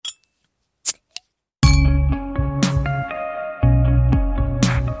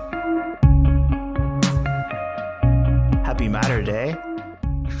better day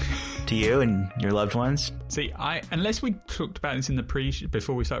to you and your loved ones? See, unless we talked about this in the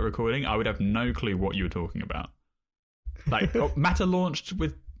before we started recording, I would have no clue what you were talking about. Like, Matter launched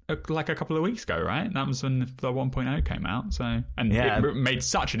with like a couple of weeks ago, right? That was when the 1.0 came out. So, and it made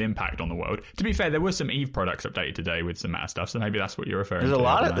such an impact on the world. To be fair, there were some Eve products updated today with some Matter stuff. So maybe that's what you're referring to.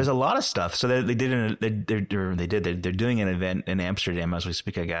 There's a lot of stuff. So they're doing an event in Amsterdam as we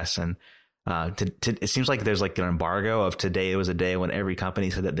speak, I guess. And it seems like there's like an embargo of today. It was a day when every company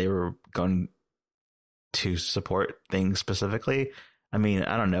said that they were going to support things specifically. I mean,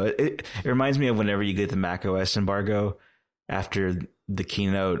 I don't know. It reminds me of whenever you get the Mac OS embargo after the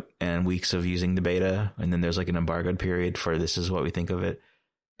keynote and weeks of using the beta, and then there's like an embargoed period for this is what we think of it.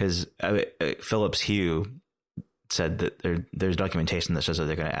 Because Philips Hue said that there's documentation that says that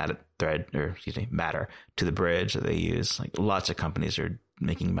they're going to add Matter to the bridge that they use. Like lots of companies are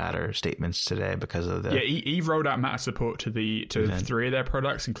making Matter statements today because of the Eve rolled out Matter support to 3 of their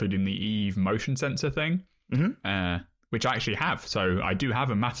products, including the Eve motion sensor thing, which I actually have. So I do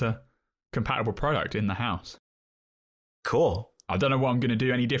have a Matter compatible product in the house. Cool. I don't know what I'm going to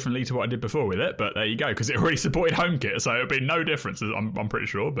do any differently to what I did before with it, but there you go, because it already supported HomeKit, so it'll be no difference. I'm pretty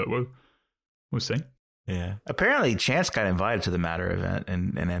sure, but we'll see. Yeah. Apparently, Chance got invited to the Matter event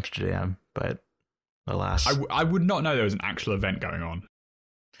in Amsterdam, but alas, I would not know there was an actual event going on.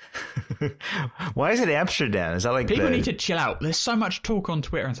 Why is it Amsterdam? Is that like people need to chill out? There's so much talk on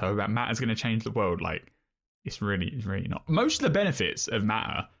Twitter and stuff about Matter's going to change the world. Like, it's really not. Most of the benefits of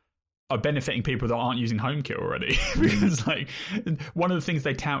Matter are benefiting people that aren't using HomeKit already. Because like one of the things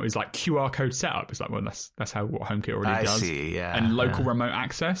they tout is like QR code setup. It's like, well, that's what HomeKit already does. See, yeah. And local remote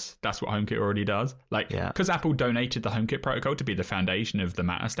access, that's what HomeKit already does. Like, because Apple donated the HomeKit protocol to be the foundation of the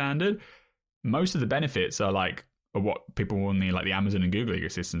Matter standard, most of the benefits are what people on the Amazon and Google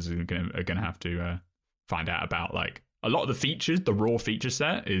ecosystems are going to have to find out about. Like a lot of the features, the raw feature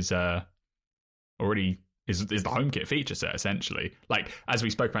set is already. Is the HomeKit feature set, essentially. Like, as we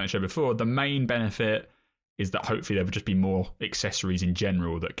spoke about in the show before, the main benefit is that hopefully there will just be more accessories in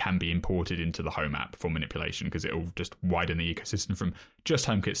general that can be imported into the Home app for manipulation, because it will just widen the ecosystem from just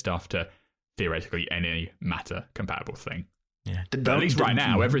HomeKit stuff to theoretically any Matter compatible thing. Yeah. But at least right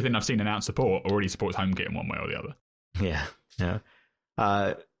now, everything I've seen announced support already supports HomeKit in one way or the other. Yeah.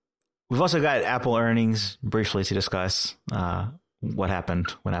 We've also got Apple earnings briefly to discuss. What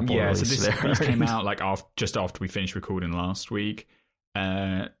happened when Apple released their these came out just after we finished recording last week.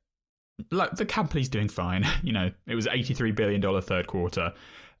 The company's doing fine. It was $83 billion third quarter.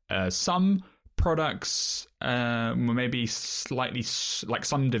 Some products were maybe slightly, like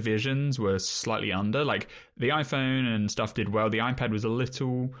some divisions were slightly under. Like the iPhone and stuff did well. The iPad was a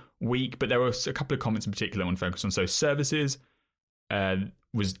little weak, but there were a couple of comments in particular I want to focus on. So services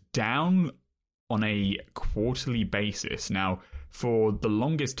was down on a quarterly basis. Now, for the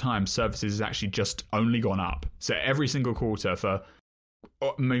longest time, services has actually just only gone up. So every single quarter, for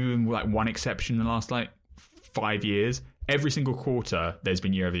maybe like one exception in the last 5 years, every single quarter there's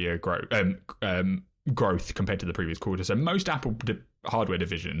been year-over-year growth compared to the previous quarter. So most Apple hardware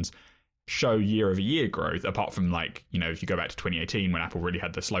divisions show year-over-year growth, apart from if you go back to 2018 when Apple really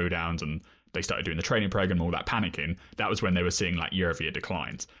had the slowdowns and they started doing the training program and all that panicking. That was when they were seeing year-over-year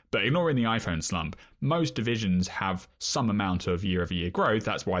declines. But ignoring the iPhone slump, most divisions have some amount of year-over-year growth.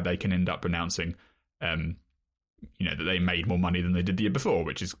 That's why they can end up announcing, that they made more money than they did the year before,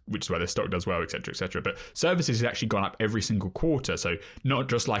 which is why their stock does well, etc., etc. But services has actually gone up every single quarter. So not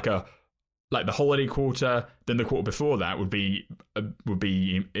just like the holiday quarter, then the quarter before that would be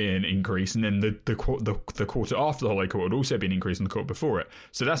an increase, and then the quarter after the holiday quarter would also be an increase in the quarter before it.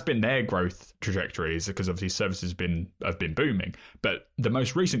 So that's been their growth trajectories, because obviously services have been booming. But the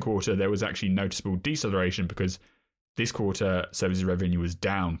most recent quarter, there was actually noticeable deceleration, because this quarter services revenue was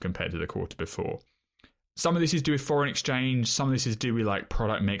down compared to the quarter before. Some of this is due with foreign exchange, some of this is due with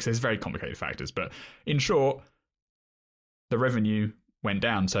product mix. There's very complicated factors, but in short, the revenue went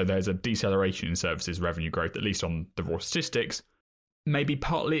down, so there's a deceleration in services revenue growth, at least on the raw statistics. Maybe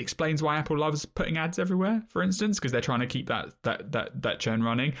partly explains why Apple loves putting ads everywhere, for instance, because they're trying to keep that churn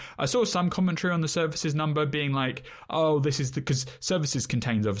running. I saw some commentary on the services number being like, oh, this is because services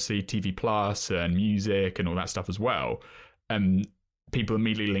contains obviously TV Plus and music and all that stuff as well. People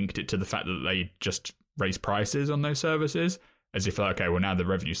immediately linked it to the fact that they just raised prices on those services, as if okay, well now the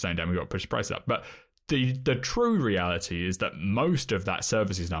revenue's slowing down, we've got to push the price up. But the true reality is that most of that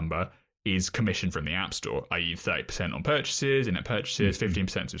services number is commission from the App Store, i.e. 30% on purchases, in-app purchases,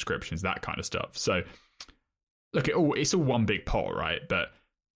 15% subscriptions, that kind of stuff. So, look, it's all one big pot, right? But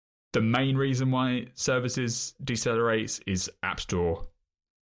the main reason why services decelerates is App Store,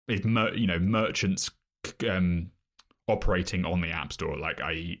 merchants operating on the App Store, like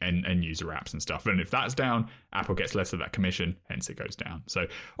i.e. end user apps and stuff. And if that's down, Apple gets less of that commission, hence it goes down. So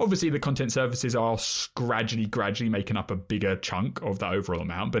obviously the content services are gradually making up a bigger chunk of the overall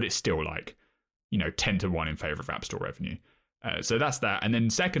amount, but it's still like, 10 to 1 in favor of App Store revenue. So that's that. And then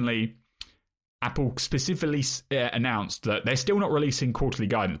secondly, Apple specifically announced that they're still not releasing quarterly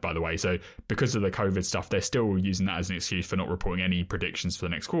guidance, by the way. So because of the COVID stuff, they're still using that as an excuse for not reporting any predictions for the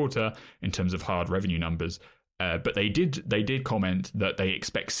next quarter in terms of hard revenue numbers. But they did comment that they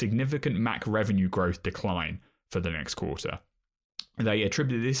expect significant Mac revenue growth decline for the next quarter. They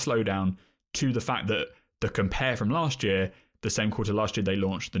attributed this slowdown to the fact that the compare from last year, the same quarter last year, they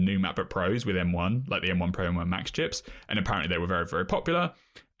launched the new MacBook Pros with M1, like the M1 Pro and M1 Max chips, and apparently they were very, very popular.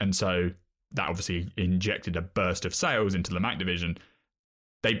 And so that obviously injected a burst of sales into the Mac division.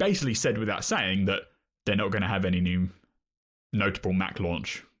 They basically said without saying that they're not going to have any new notable Mac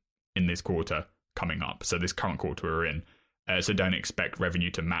launch in this quarter coming up. So this current quarter we're in. So don't expect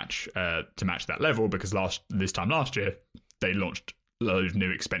revenue to match that level, because this time last year they launched loads of new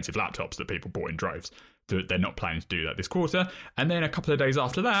expensive laptops that people bought in droves. They're not planning to do that this quarter. And then a couple of days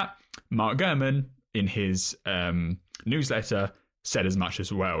after that, Mark Gurman in his newsletter said as much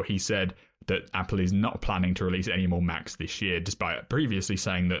as well. He said that Apple is not planning to release any more Macs this year, despite previously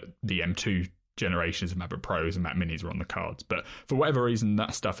saying that the M2 generations of MacBook Pros and Mac Minis were on the cards. But for whatever reason,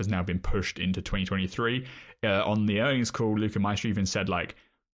 that stuff has now been pushed into 2023. On the earnings call, Luca Maestri even said,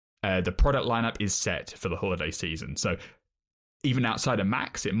 the product lineup is set for the holiday season. So even outside of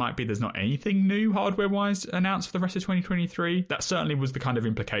Macs, it might be there's not anything new hardware-wise announced for the rest of 2023. That certainly was the kind of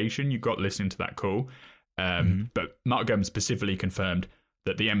implication you got listening to that call. But Mark Gurman specifically confirmed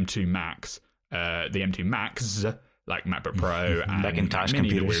that the M2 Macs, like MacBook Pro and Macintosh Mac Mini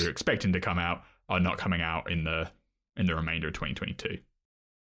that we computers were expecting to come out, are not coming out in the remainder of 2022.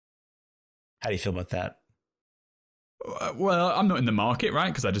 How do you feel about that? Well, I'm not in the market,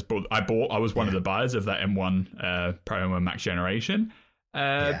 right? Because I was one of the buyers of that M1 Pro and Max generation.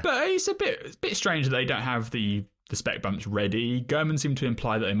 But it's a bit strange that they don't have the spec bumps ready. Gurman seemed to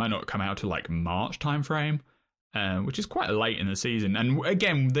imply that they might not come out to March timeframe, which is quite late in the season. And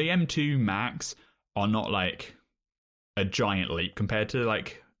again, the M2 Max are not a giant leap compared to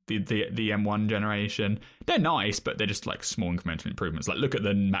the M1 generation. They're nice, but they're just small incremental improvements. Look at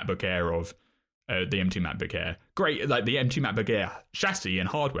the MacBook Air of the M2 MacBook Air. Great, the M2 MacBook Air chassis and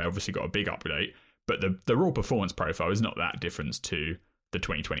hardware obviously got a big update, but the raw performance profile is not that different to the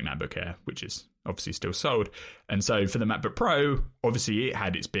 2020 MacBook Air, which is obviously still sold. And so for the MacBook Pro, obviously it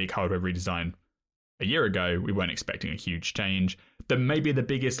had its big hardware redesign a year ago. We weren't expecting a huge change. Maybe the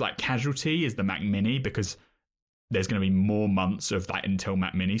biggest casualty is the Mac Mini, because there's going to be more months of that Intel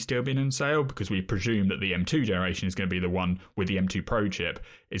Mac Mini still being on sale, because we presume that the M2 generation is going to be the one with the M2 Pro chip,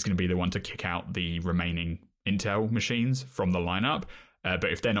 is going to be the one to kick out the remaining Intel machines from the lineup.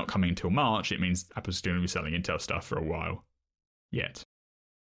 But if they're not coming until March, it means Apple's still going to be selling Intel stuff for a while yet.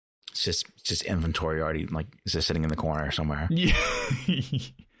 It's just inventory already, is just sitting in the corner somewhere. Yeah.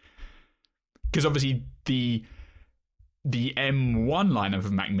 Because obviously the M1 lineup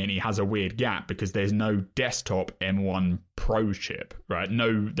of Mac Mini has a weird gap, because there's no desktop M1 Pro chip, right?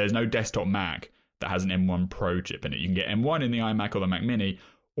 There's no desktop Mac that has an M1 Pro chip in it. You can get M1 in the iMac or the Mac Mini,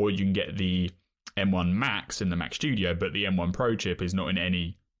 or you can get the M1 Max in the Mac Studio, but the M1 Pro chip is not in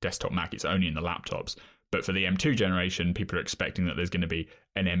any desktop Mac. It's only in the laptops. But for the M2 generation, people are expecting that there's going to be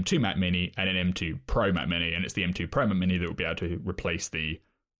an M2 Mac Mini and an M2 Pro Mac Mini, and it's the M2 Pro Mac Mini that will be able to replace the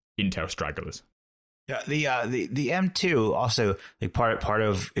Intel stragglers. Yeah, the M2 also, part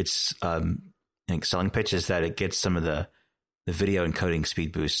of its selling pitch is that it gets some of the video encoding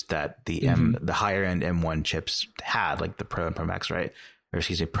speed boost that the higher end M1 chips had, like the Pro and Pro Max, right? Or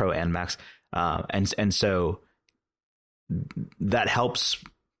excuse me, Pro and Max, and so that helps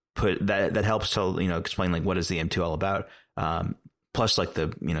that helps to explain what is the M2 all about. Plus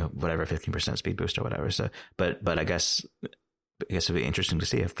the whatever 15% speed boost or whatever. So, but I guess it'd be interesting to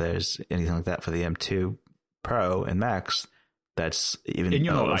see if there's anything like that for the M2 Pro and Max. That's even. And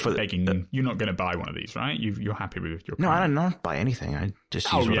you're not begging. You're not going to buy one of these, right? You're happy with your. No, I don't buy anything. I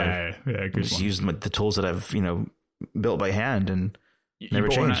just use use the tools that I've built by hand and never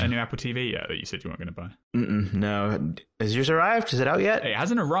changed. A new Apple TV yet that you said you weren't going to buy? No. Has yours arrived? Is it out yet? It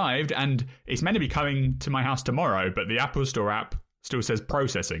hasn't arrived, and it's meant to be coming to my house tomorrow. But the Apple Store app still says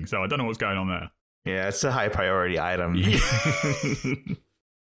processing, so I don't know what's going on there. Yeah, it's a high priority item.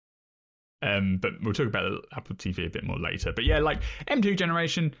 But we'll talk about the Apple TV a bit more later. But yeah, M2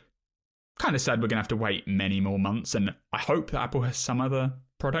 generation, kind of sad we're going to have to wait many more months. And I hope that Apple has some other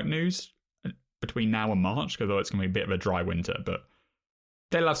product news between now and March, because it's going to be a bit of a dry winter. But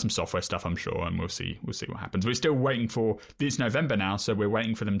they'll have some software stuff, I'm sure, and we'll see what happens. We're still waiting for it's November now, so we're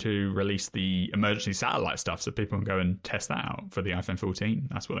waiting for them to release the emergency satellite stuff so people can go and test that out for the iPhone 14.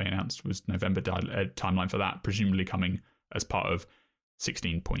 That's what they announced was November timeline for that, presumably coming as part of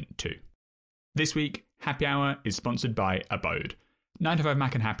 16.2. This week, Happy Hour is sponsored by Abode.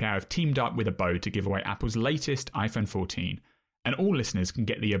 9to5Mac and Happy Hour have teamed up with Abode to give away Apple's latest iPhone 14. And all listeners can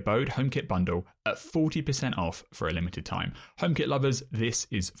get the Abode HomeKit bundle at 40% off for a limited time. HomeKit lovers, this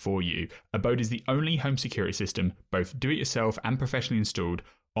is for you. Abode is the only home security system, both do-it-yourself and professionally installed,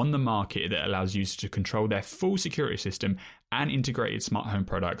 on the market that allows users to control their full security system and integrated smart home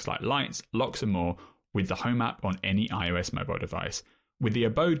products like lights, locks and more with the Home app on any iOS mobile device. With the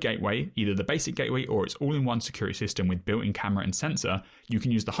Abode gateway, either the basic gateway or its all-in-one security system with built-in camera and sensor, you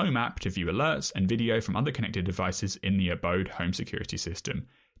can use the Home app to view alerts and video from other connected devices in the Abode home security system.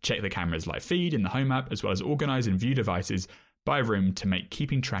 Check the camera's live feed in the Home app, as well as organize and view devices by room to make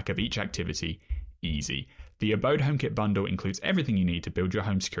keeping track of each activity easy. The Abode HomeKit bundle includes everything you need to build your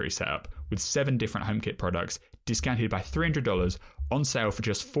home security setup, with 7 different HomeKit products discounted by $300 on sale for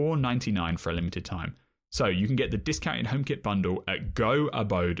just $4.99 for a limited time. So you can get the discounted HomeKit bundle at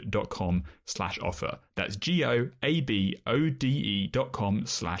goabode.com/offer. That's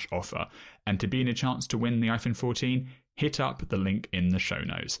goabode.com/offer. And to be in a chance to win the iPhone 14, hit up the link in the show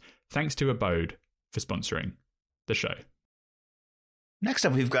notes. Thanks to Abode for sponsoring the show. Next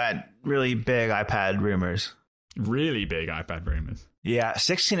up, we've got really big iPad rumors. Really big iPad rumors. Yeah,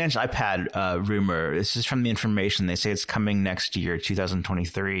 16-inch iPad rumor. This is from The Information. They say it's coming next year,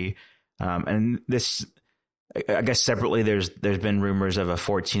 2023. And this, I guess separately, there's been rumors of a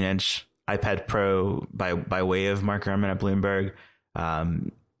 14-inch iPad Pro by way of Mark Gurman at Bloomberg.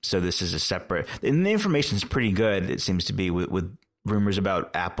 So this is a separate. And the information is pretty good. It seems to be with rumors about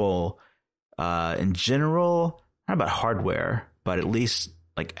Apple in general, not about hardware, but at least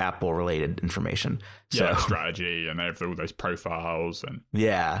like Apple related information. So strategy, and they have all those profiles and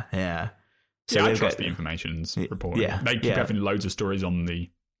yeah. So I trust the information's reporting. Yeah, they keep having loads of stories on the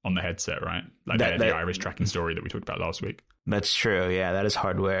headset, right? Like the iris tracking story that we talked about last week. That's true. Yeah, that is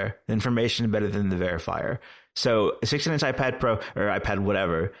hardware. The information is better than the verifier. So a 16-inch iPad Pro or iPad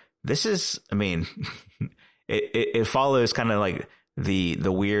whatever. This is, I mean, it follows kind of like the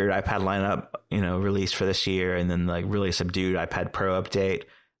weird iPad lineup, released for this year, and then like really subdued iPad Pro update.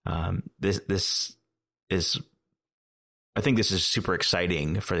 This is, I think this is super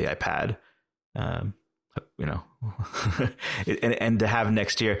exciting for the iPad. And to have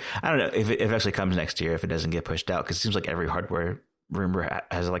next year, I don't know if it actually comes next year, if it doesn't get pushed out, because it seems like every hardware rumor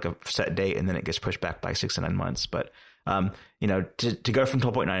has like a set date and then it gets pushed back by 6 to 9 months. But, to go from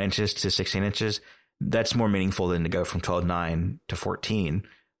 12.9 inches to 16 inches, that's more meaningful than to go from 12.9 to 14.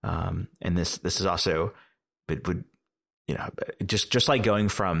 And this is also, it would, just like going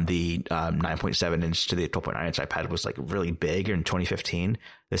from the 9.7 inch to the 12.9 inch iPad was like really big in 2015.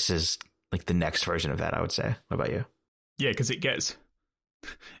 This is like the next version of that, I would say. What about you? Yeah, because it gets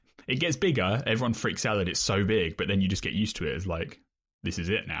bigger. Everyone freaks out that it's so big, but then you just get used to it as like, this is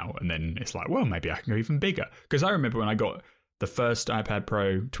it now. And then it's like, well, maybe I can go even bigger. Because I remember when I got the first iPad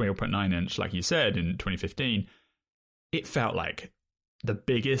Pro 12.9 inch, like you said, in 2015, it felt like the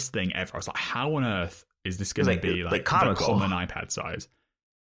biggest thing ever. I was like, how on earth is this going to be like the common iPad size?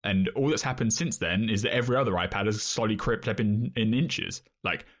 And all that's happened since then is that every other iPad has slowly crept up in inches.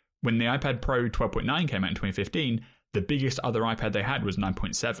 Like, when the iPad Pro 12.9 came out in 2015, the biggest other iPad they had was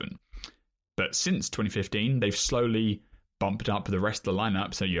 9.7. But since 2015, they've slowly bumped up the rest of the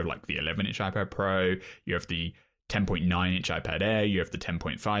lineup. So you have like the 11-inch iPad Pro, you have the 10.9-inch iPad Air, you have the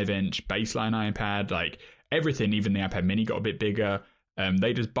 10.5-inch baseline iPad, like everything, even the iPad mini got a bit bigger.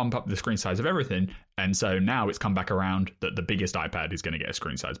 They just bump up the screen size of everything. And so now it's come back around that the biggest iPad is going to get a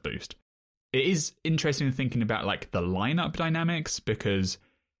screen size boost. It is interesting thinking about like the lineup dynamics, because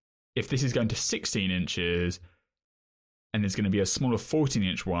if this is going to 16 inches and there's going to be a smaller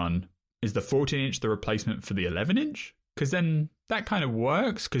 14-inch one, is the 14-inch the replacement for the 11-inch? Because then that kind of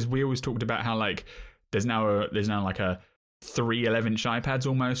works, because we always talked about how like there's now like a 3 11-inch iPads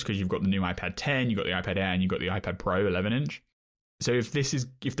almost, because you've got the new iPad 10, you've got the iPad Air, and you've got the iPad Pro 11-inch. So if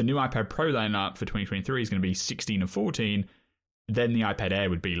the new iPad Pro lineup for 2023 is going to be 16 and 14, then the iPad Air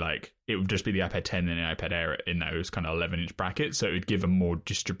would be like, it would just be the iPad 10 and the iPad Air in those kind of 11-inch brackets. So it would give a more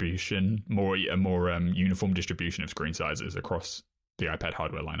distribution, a more uniform distribution of screen sizes across the iPad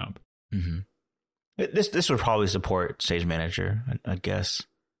hardware lineup. Mm-hmm. This would probably support Stage Manager, I guess.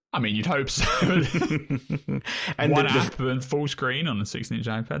 I mean, you'd hope so. And one app and full screen on a 16-inch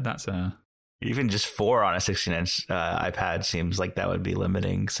iPad, that's a... Even just 4 on a 16-inch iPad seems like that would be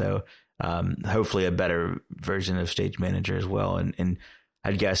limiting. So hopefully a better version of Stage Manager as well. And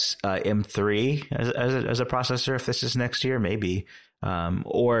I'd guess M3 as a processor if this is next year, maybe.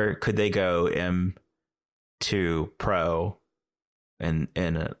 Or could they go M2 Pro and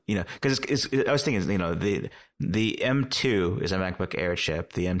because I was thinking, the M2 is a MacBook Air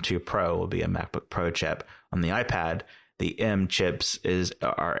chip. The M2 Pro will be a MacBook Pro chip. On the iPad, the M chips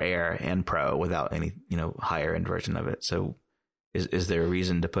are Air and Pro without any higher end version of it. So is there a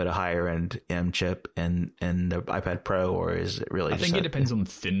reason to put a higher end M chip in the iPad Pro, or is it really? I think it depends on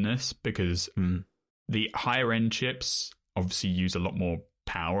thinness, because the higher end chips obviously use a lot more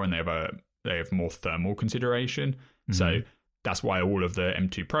power and they have more thermal consideration. Mm-hmm. So that's why all of the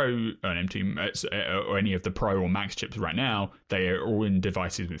M2 Pro and M2 or any of the Pro or Max chips right now, they are all in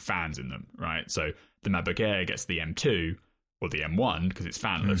devices with fans in them, right? So the MacBook Air gets the M2 or the M1 because it's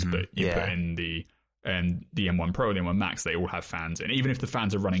fanless, but you put in the M1 Pro, the M1 Max, they all have fans. And even if the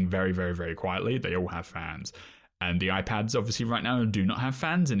fans are running very, very, very quietly, they all have fans. And the iPads obviously right now do not have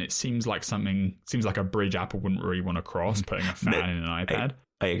fans, and it seems like a bridge Apple wouldn't really want to cross, putting a fan in an iPad.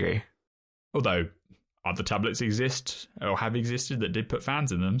 I agree. Although other tablets exist or have existed that did put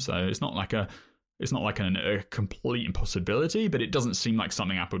fans in them, so it's not like a complete impossibility, but it doesn't seem like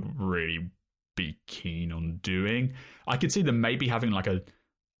something Apple would really be keen on doing. I could see them maybe having like a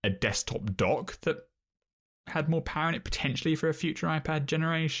desktop dock that had more power in it potentially for a future iPad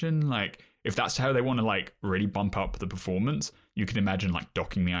generation. Like if that's how they want to like really bump up the performance, you can imagine like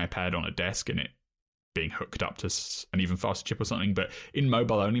docking the iPad on a desk and it being hooked up to an even faster chip or something. But in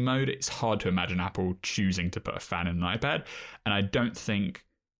mobile only mode, it's hard to imagine Apple choosing to put a fan in an iPad. And I don't think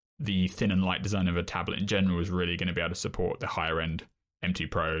the thin and light design of a tablet in general is really going to be able to support the higher end M2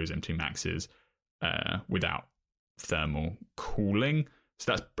 Pros, M2 Maxes without thermal cooling.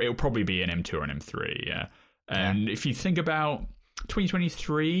 So it'll probably be an M2 or an M3, yeah. And if you think about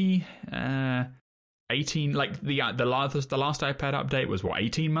 2023, 18, like the last iPad update was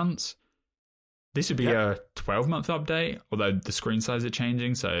 18 months? This would be a 12-month update, although the screen size are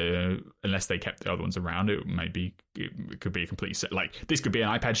changing. So unless they kept the other ones around, it could be a complete set. Like this could be an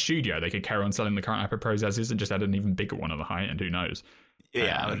iPad Studio. They could carry on selling the current iPad Pros as is and just add an even bigger one on the high end. Who knows?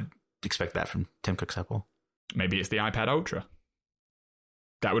 Yeah, I would expect that from Tim Cook's Apple. Maybe it's the iPad Ultra.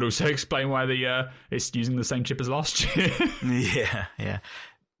 That would also explain why it's using the same chip as last year. Yeah.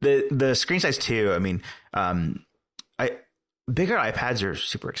 The screen size too. I mean, bigger iPads are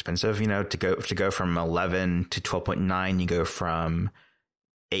super expensive. To go from 11 to 12.9, you go from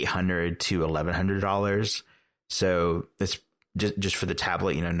 $800 to $1,100. So it's just for the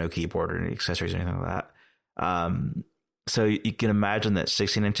tablet. No keyboard or any accessories or anything like that. So you can imagine that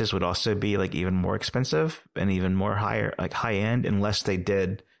 16 inches would also be like even more expensive and even more higher, like high end, unless they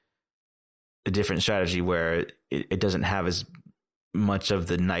did a different strategy where it doesn't have as much of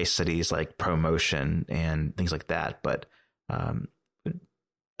the niceties like ProMotion and things like that. But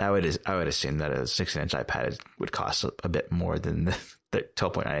I would assume that a 16-inch iPad would cost a bit more than the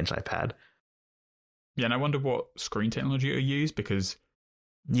 12.9-inch iPad. Yeah, and I wonder what screen technology it'll use, because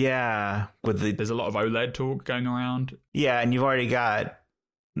there's a lot of OLED talk going around. Yeah, and you've already got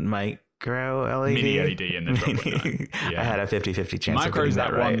micro LED. Mini LED in the 12.9. Yeah. I had a 50-50 chance. Micro is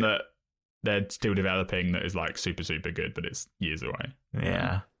that right. one that they're still developing that is like super, super good, but it's years away.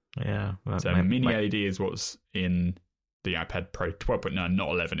 Yeah. So mini LED is what's in the iPad Pro 12.9, not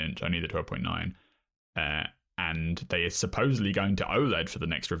 11-inch, only the 12.9. And they are supposedly going to OLED for the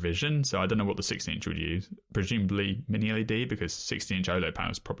next revision. So I don't know what the 16-inch would use. Presumably mini LED, because 16-inch OLED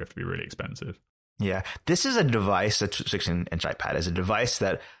panels probably have to be really expensive. Yeah. This is a device, the 16-inch iPad is a device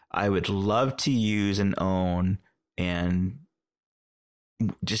that I would love to use and own, and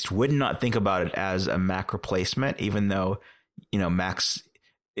just would not think about it as a Mac replacement, even though, Macs,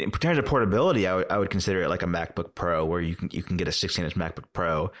 in terms of portability, I would consider it like a MacBook Pro, where you can get a 16-inch MacBook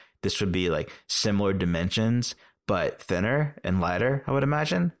Pro. This would be like similar dimensions, but thinner and lighter, I would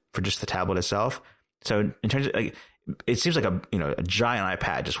imagine, for just the tablet itself. So in terms of like, it seems like a giant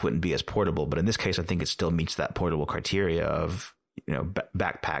iPad just wouldn't be as portable, but in this case, I think it still meets that portable criteria of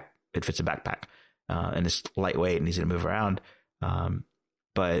backpack. It fits a backpack, and it's lightweight and easy to move around.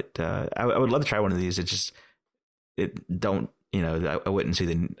 But I would love to try one of these. I wouldn't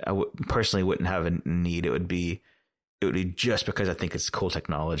see personally wouldn't have a need. It would be just because I think it's cool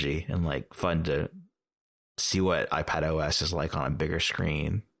technology and like fun to see what iPad OS is like on a bigger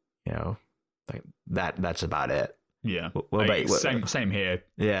screen. Like that's about it. Yeah. Same here.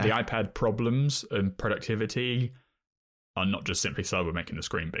 Yeah. The iPad problems and productivity are not just simply solved by making the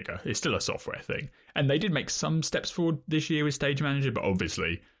screen bigger. It's still a software thing. And they did make some steps forward this year with Stage Manager, but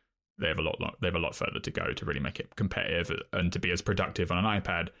obviously they have a lot further to go to really make it competitive and to be as productive on an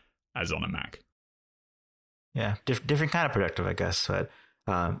iPad as on a Mac. Yeah, different kind of productive, I guess. But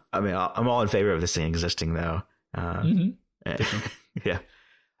I mean, I'm all in favor of this thing existing, though. Yeah.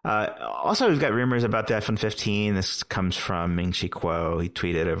 Also, we've got rumors about the iPhone 15. This comes from Ming-Chi Kuo. He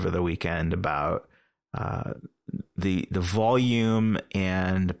tweeted over the weekend about the volume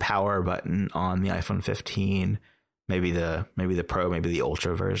and power button on the iPhone 15. Maybe the Pro, maybe the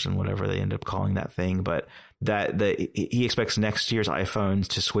Ultra version, whatever they end up calling that thing. But he expects next year's iPhones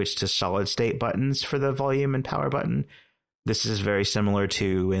to switch to solid state buttons for the volume and power button. This is very similar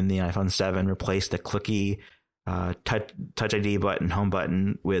to when the iPhone 7 replaced the clicky touch ID button, home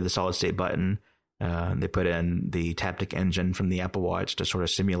button with the solid state button. They put in the Taptic Engine from the Apple Watch to sort of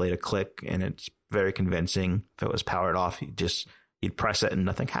simulate a click, and it's very convincing. If it was powered off, you'd press it and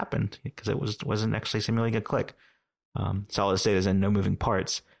nothing happened because it wasn't actually simulating a click. Solid state is in no moving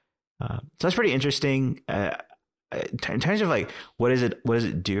parts. So that's pretty interesting. In terms of like, what does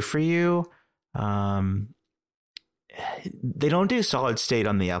it do for you? They don't do solid state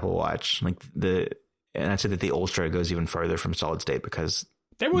on the Apple Watch. And I'd say that the Ultra goes even further from solid state because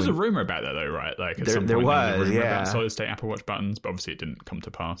there was a rumor about that though, right? Like at some point, there was a rumor about solid state Apple Watch buttons, but obviously it didn't come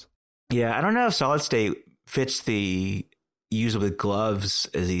to pass. Yeah, I don't know if solid state fits the use with gloves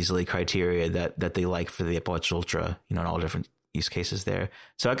as easily criteria that they like for the Apple Watch Ultra, in all different use cases there.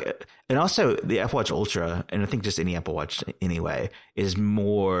 So, and also the Apple Watch Ultra, and I think just any Apple Watch anyway, is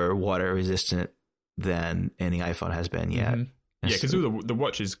more water resistant than any iPhone has been yet. Mm-hmm. Yeah, because the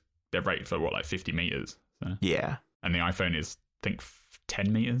watches, they're rated for like 50 meters. So. Yeah. And the iPhone is, I think,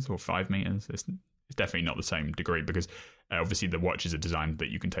 10 meters or 5 meters. It's definitely not the same degree because obviously the watches are designed that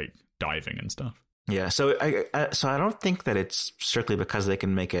you can take diving and stuff. Yeah, so I don't think that it's strictly because they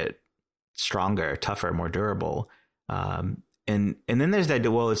can make it stronger, tougher, more durable. And then there's that,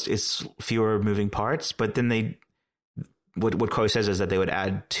 well, it's fewer moving parts, but then what Kuo says is that they would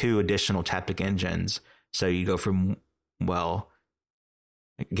add 2 additional Taptic Engines. So you go from,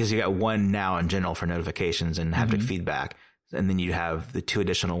 because you got one now in general for notifications and haptic feedback, and then you have the 2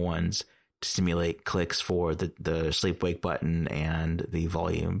 additional ones to simulate clicks for the sleep wake button and the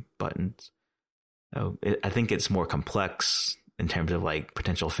volume buttons. So I think it's more complex in terms of like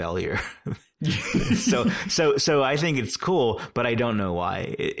potential failure. So I think it's cool, but I don't know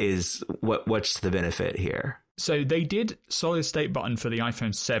why. What's the benefit here? So they did solid state button for the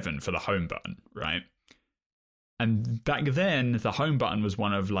iPhone 7 for the home button, right? And back then, the home button was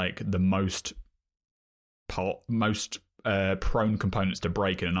one of like the most prone components to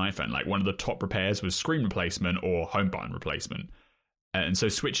break in an iPhone. Like one of the top repairs was screen replacement or home button replacement. And so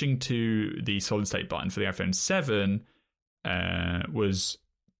switching to the solid state button for the iPhone 7 was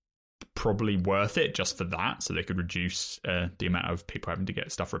probably worth it just for that. So they could reduce the amount of people having to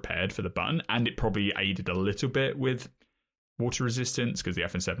get stuff repaired for the button. And it probably aided a little bit with water resistance because the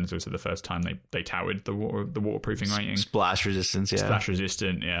iPhone 7 is also the first time they touted the waterproofing rating. Splash resistance, yeah. Splash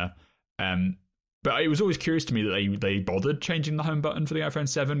resistant, yeah. But it was always curious to me that they bothered changing the home button for the iPhone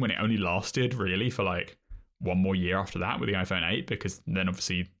 7 when it only lasted really for like one more year after that with the iPhone 8, because then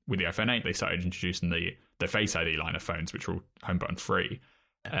obviously with the iPhone 8 they started introducing the Face ID line of phones, which were all home button free.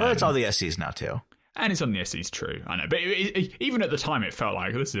 But it's all the SEs now too. And it's on the SEs, true. I know. But even at the time it felt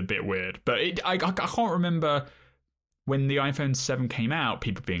like this is a bit weird. But I can't remember when the iPhone 7 came out,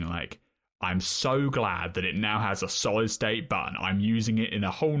 people being like, I'm so glad that it now has a solid state button. I'm using it in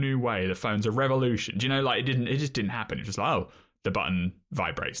a whole new way. The phone's a revolution. Do you know, like it just didn't happen. It's just like, oh, the button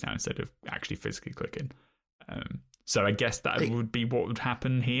vibrates now instead of actually physically clicking. So I guess that would be what would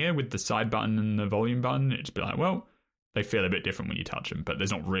happen here with the side button and the volume button. It'd just be like, well, they feel a bit different when you touch them, but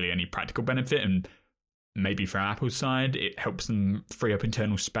there's not really any practical benefit. And maybe from Apple's side, it helps them free up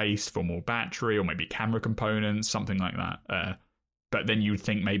internal space for more battery or maybe camera components, something like that. But then you'd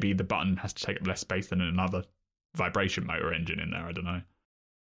think maybe the button has to take up less space than another vibration motor engine in there. I don't know.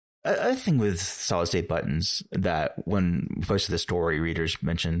 I think with solid state buttons that when we posted the story, readers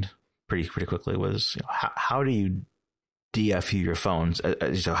mentioned pretty quickly was, how do you DFU your phones?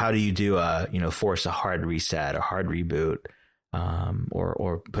 So how do you do force a hard reset, a hard reboot,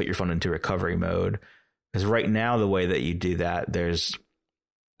 or put your phone into recovery mode? Because right now the way that you do that, there's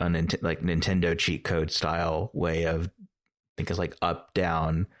a Nintendo cheat code style way of, I think it's like up,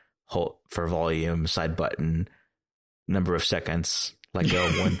 down, hold for volume, side button, number of seconds, let go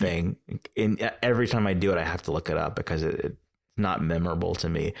of one thing. And every time I do it, I have to look it up because it's not memorable to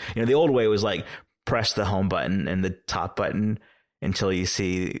me. The old way was like press the home button and the top button until you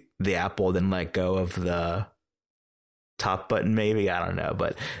see the Apple, then let go of the top button. Maybe, I don't know,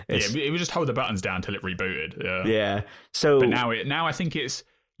 but it would just hold the buttons down till it rebooted. Yeah. So, but now I think it's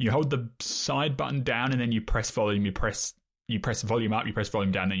you hold the side button down and then you press volume, you press you press volume up, you press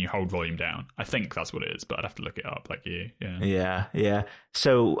volume down, then you hold volume down. I think that's what it is, but I'd have to look it up like you. Yeah.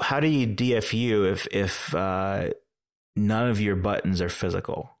 So how do you DFU if none of your buttons are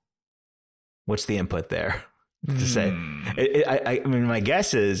physical? What's the input there to say? I mean, my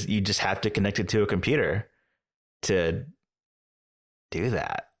guess is you just have to connect it to a computer to do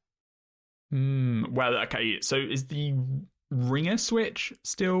that. Well, okay. So is the ringer switch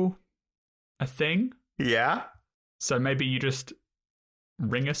still a thing? Yeah. So maybe you just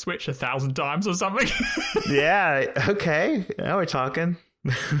ring a switch 1,000 times or something. Yeah. Okay. Now we're talking.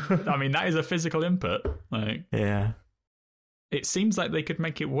 I mean, that is a physical input. Like, yeah. It seems like they could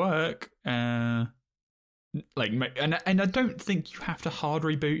make it work. And I don't think you have to hard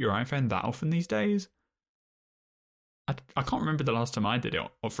reboot your iPhone that often these days. I can't remember the last time I did it,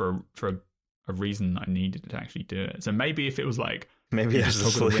 or for a reason I needed to actually do it. So maybe if it was like, maybe you just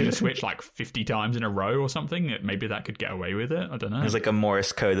toggle the ringer switch like 50 times in a row or something, maybe that could get away with it. I don't know. There's like a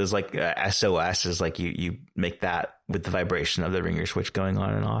Morse code. There's like SOS is like you make that with the vibration of the ringer switch going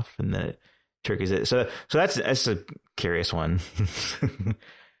on and off, and then it triggers it. So that's a curious one.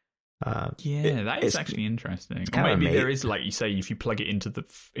 That is actually interesting. Or maybe there is, like you say, if you plug it into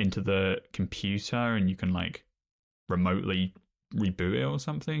the computer and you can like remotely reboot it or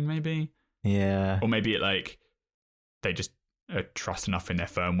something, maybe. Yeah. Or maybe it like they just trust enough in their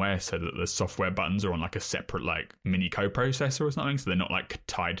firmware so that the software buttons are on like a separate like mini coprocessor or something, so they're not like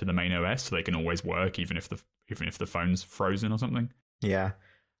tied to the main OS, so they can always work even if the phone's frozen or something. Yeah.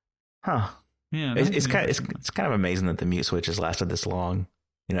 Huh. Yeah. It's kind of amazing that the mute switch has lasted this long.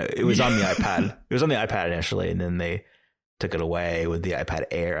 You know, it was on the iPad. It was on the iPad initially, and then they took it away with the iPad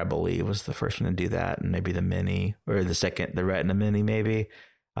Air, I believe, was the first one to do that, and maybe the Mini, or the Retina Mini, maybe.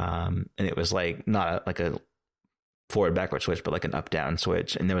 And it was like not like a forward backward switch, but like an up down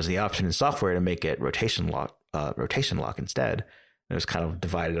switch, and there was the option in software to make it rotation lock instead. It was kind of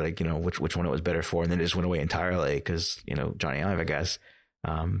divided, like, you know, which one it was better for, and then it just went away entirely because, you know, Johnny Ive, I guess.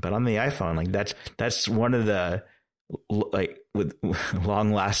 But on the iPhone, like that's one of the like with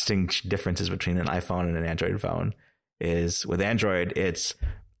long lasting differences between an iPhone and an Android phone is with Android, it's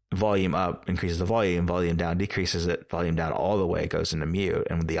volume up increases the volume down decreases it, volume down all the way goes into mute,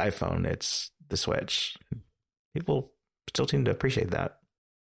 and with the iPhone, it's the switch. People still seem to appreciate that.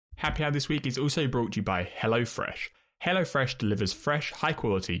 Happy Hour this week is also brought to you by HelloFresh. HelloFresh delivers fresh,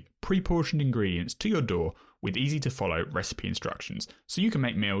 high-quality, pre-portioned ingredients to your door with easy-to-follow recipe instructions, so you can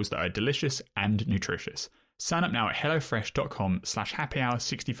make meals that are delicious and nutritious. Sign up now at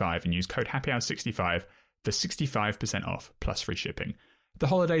hellofresh.com/happyhour65 and use code happyhour65 for 65% off plus free shipping. The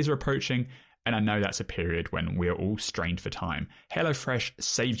holidays are approaching, and I know that's a period when we're all strained for time. HelloFresh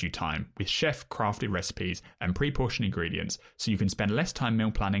saves you time with chef-crafted recipes and pre-portioned ingredients, so you can spend less time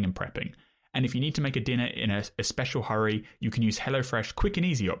meal planning and prepping. And if you need to make a dinner in a special hurry, you can use HelloFresh quick and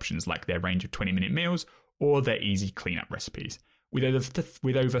easy options like their range of 20-minute meals or their easy cleanup recipes. With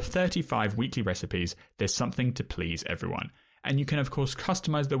over 35 weekly recipes, there's something to please everyone. And you can, of course,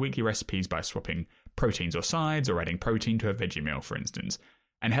 customize the weekly recipes by swapping proteins or sides or adding protein to a veggie meal, for instance.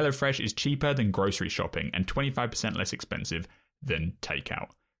 And HelloFresh is cheaper than grocery shopping and 25% less expensive than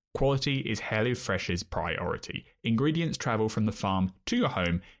takeout. Quality is HelloFresh's priority. Ingredients travel from the farm to your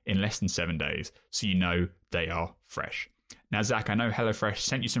home in less than 7 days, so you know they are fresh. Now, Zach, I know HelloFresh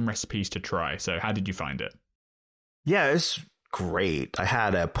sent you some recipes to try, so how did you find it? Yeah, it's great. I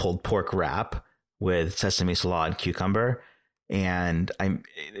had a pulled pork wrap with sesame slaw and cucumber, and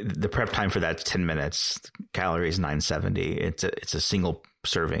the prep time for that's 10 minutes. Calories 970. It's a single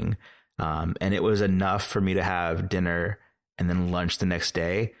serving, and it was enough for me to have dinner and then lunch the next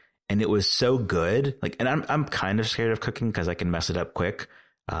day. And it was so good. Like, and I'm kind of scared of cooking because I can mess it up quick.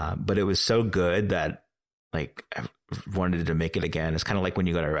 But it was so good that like I wanted to make it again. It's kind of like when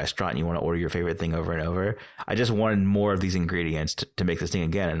you go to a restaurant and you want to order your favorite thing over and over. I just wanted more of these ingredients to make this thing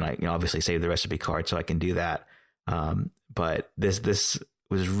again. And I, obviously save the recipe card so I can do that. But this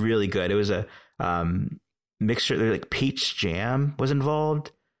was really good. It was a mixture, like peach jam was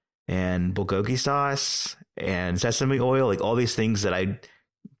involved, and bulgogi sauce and sesame oil, like all these things that I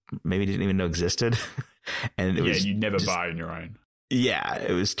maybe didn't even know existed. And it was you'd never buy on your own. Yeah,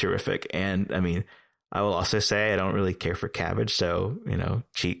 it was terrific. And I mean, I will also say I don't really care for cabbage. So,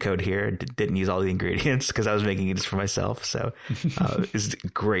 cheat code here, didn't use all the ingredients because I was making it just for myself. So it was a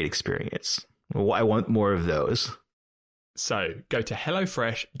great experience. Well, I want more of those. So go to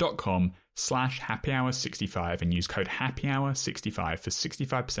hellofresh.com/happyhour65 and use code happyhour65 for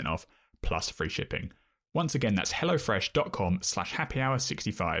 65% off plus free shipping. Once again, that's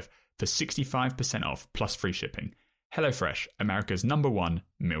hellofresh.com/happyhour65 for 65% off plus free shipping. HelloFresh, America's #1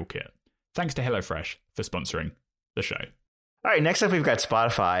 meal kit. Thanks to HelloFresh for sponsoring the show. All right, next up we've got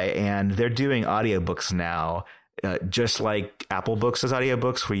Spotify, and they're doing audiobooks now, just like Apple Books does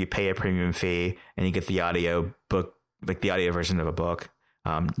audiobooks, where you pay a premium fee and you get the audio book, like the audio version of a book.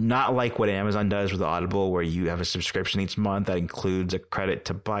 Not like what Amazon does with Audible, where you have a subscription each month that includes a credit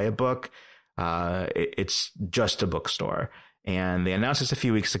to buy a book. It's just a bookstore. And they announced this a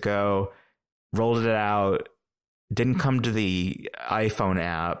few weeks ago, rolled it out, didn't come to the iPhone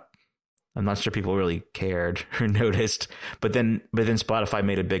app. I'm not sure people really cared or noticed, but then Spotify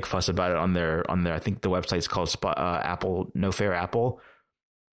made a big fuss about it on their I think the website's called Apple No Fair Apple,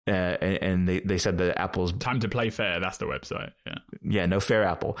 and they said that Apple's Time to Play Fair. That's the website. Yeah, No Fair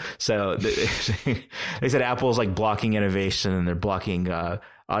Apple. So they said Apple's like blocking innovation, and they're blocking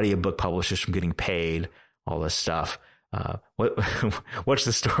audiobook publishers from getting paid. All this stuff. What's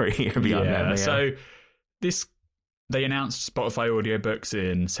the story here beyond that? Man? So they announced Spotify audiobooks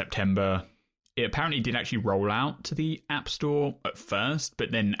in September. It apparently did actually roll out to the App Store at first,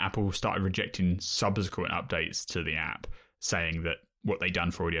 but then Apple started rejecting subsequent updates to the app, saying that what they'd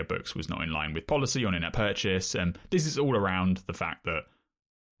done for audiobooks was not in line with policy on in-app purchase. And this is all around the fact that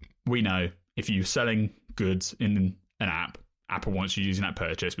we know if you're selling goods in an app, Apple wants you to use in-app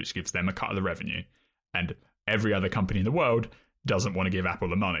purchase, which gives them a cut of the revenue. And every other company in the world doesn't want to give Apple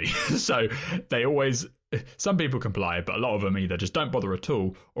the money. So they always, some people comply, but a lot of them either just don't bother at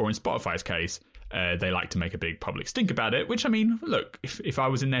all, or in Spotify's case, they like to make a big public stink about it, which, I mean, look, if I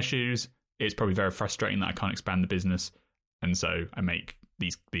was in their shoes, it's probably very frustrating that I can't expand the business. And so I make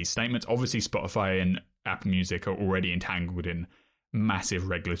these statements. Obviously, Spotify and Apple Music are already entangled in massive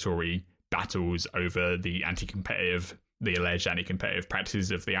regulatory battles over the alleged anti-competitive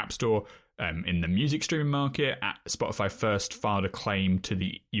practices of the App Store. In the music streaming market, Spotify first filed a claim to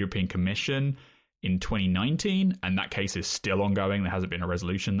the European Commission in 2019, and that case is still ongoing. There hasn't been a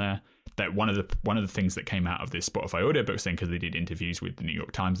resolution there. That one of the things that came out of this Spotify audiobooks thing, because they did interviews with the New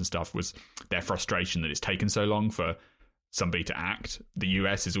York Times and stuff, was their frustration that it's taken so long for somebody to act. The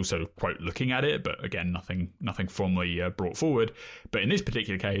US is also, quote, looking at it, but again, nothing formally brought forward. But in this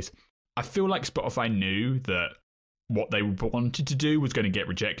particular case, I feel like Spotify knew that what they wanted to do was going to get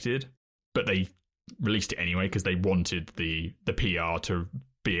rejected, but they released it anyway because they wanted the PR to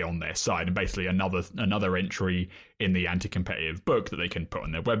be on their side, and basically another entry in the anti-competitive book that they can put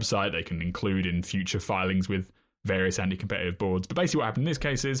on their website, they can include in future filings with various anti-competitive boards. But basically what happened in this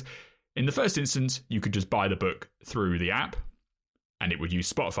case is, in the first instance, you could just buy the book through the app, and it would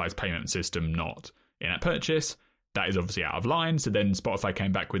use Spotify's payment system, not in-app purchase. That is obviously out of line. So then Spotify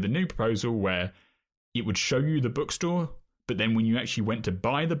came back with a new proposal where it would show you the bookstore, but then when you actually went to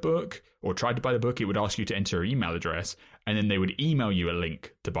buy the book or tried to buy the book, it would ask you to enter your email address, and then they would email you a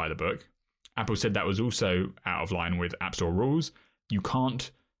link to buy the book. Apple said that was also out of line with App Store rules. You can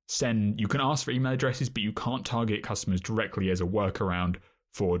ask for email addresses, but you can't target customers directly as a workaround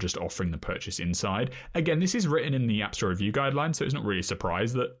for just offering the purchase inside. Again, this is written in the App Store review guidelines, so it's not really a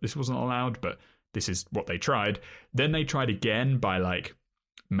surprise that this wasn't allowed, but this is what they tried. Then they tried again by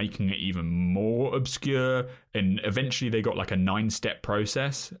making it even more obscure, and eventually they got a 9-step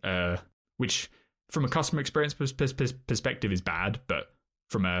process, which from a customer experience perspective is bad, but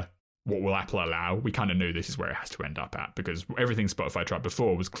from a what will Apple allow, we kind of knew this is where it has to end up at, because everything Spotify tried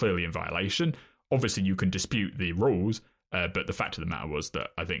before was clearly in violation. Obviously, you can dispute the rules, but the fact of the matter was that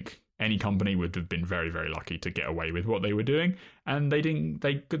I think any company would have been very, very lucky to get away with what they were doing, and they didn't.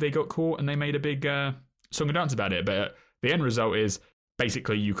 They got caught, and they made a big song and dance about it. But the end result is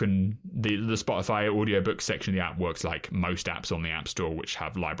basically you can the Spotify audiobook section of the app works like most apps on the App Store, which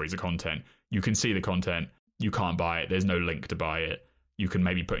have libraries of content. You can see the content. You can't buy it. There's no link to buy it. You can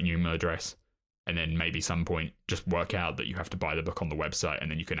maybe put in your email address, and then maybe some point just work out that you have to buy the book on the website, and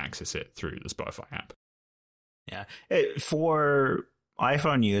then you can access it through the Spotify app. Yeah. For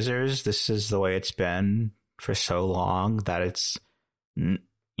iPhone users, this is the way it's been for so long that I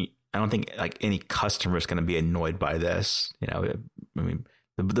don't think any customer is going to be annoyed by this. I mean,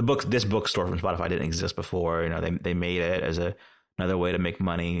 this bookstore from Spotify didn't exist before. They made it as another way to make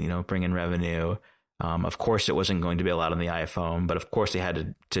money, bring in revenue. Of course, it wasn't going to be allowed on the iPhone, but of course they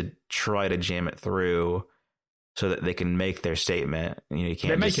had to try to jam it through so that they can make their statement. You can't.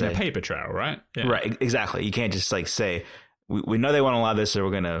 They're making a paper trail, right? Yeah. Right, exactly. You can't just say we know they want to allow this, so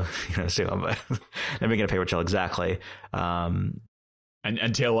we're going to say they're making a paper trail. Exactly. And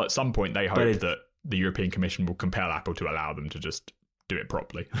until at some point they hope that the European Commission will compel Apple to allow them to just do it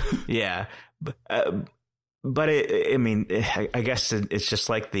properly. Yeah, but I guess it's just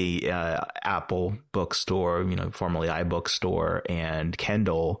like the Apple bookstore, formerly iBookstore, and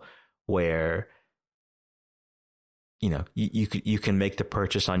Kindle, where you can make the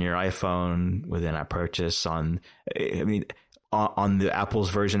purchase on your iPhone within a purchase on. on the Apple's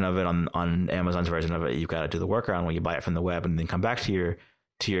version of it, on Amazon's version of it, you've got to do the workaround when you buy it from the web and then come back to your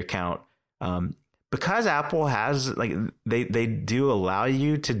account. Because Apple has, like, they do allow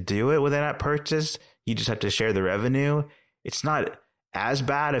you to do it with an app purchase. You just have to share the revenue. It's not as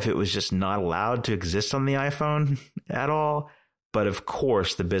bad if it was just not allowed to exist on the iPhone at all. But of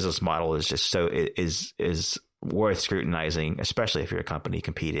course, the business model is just is worth scrutinizing, especially if you're a company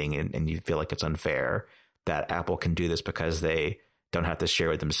competing and you feel like it's unfair that Apple can do this because they don't have to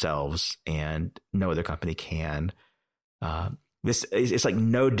share it themselves and no other company can. It's like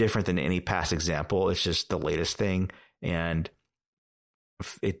no different than any past example. It's just the latest thing. And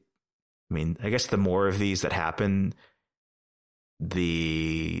I guess the more of these that happen,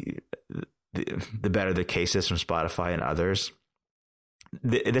 the better the case is from Spotify and others.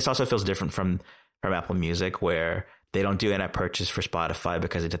 This also feels different from Apple Music, where they don't do in-app purchase for Spotify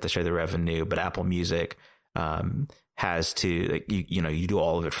because they have to share the revenue, but Apple Music has to, like, you do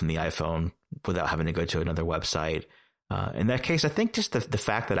all of it from the iPhone without having to go to another website. In that case, I think just the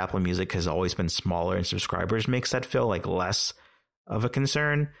fact that Apple Music has always been smaller in subscribers makes that feel like less of a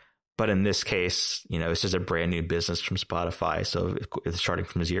concern. But in this case, it's just a brand new business from Spotify. So it's starting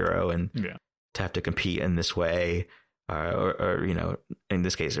from zero, and to have to compete in this way, or in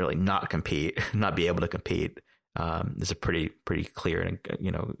this case, really not be able to compete, is a pretty clear and,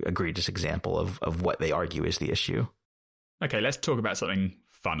 egregious example of what they argue is the issue. Okay, let's talk about something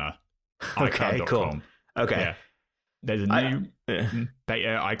funner. Okay, iCloud.com. cool. Okay. Yeah. There's a new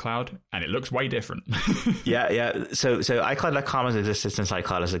beta iCloud, and it looks way different. Yeah. So iCloud.com has existed since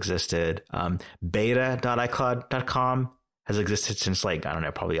iCloud has existed. Beta.iCloud.com has existed since, like, I don't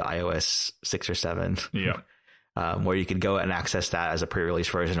know, probably iOS 6 or 7. Yeah. Where you could go and access that as a pre-release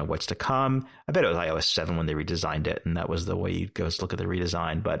version of what's to come. I bet it was iOS 7 when they redesigned it, and that was the way you'd go look at the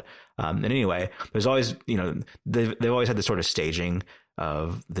redesign. But and anyway, there's always, they've always had this sort of staging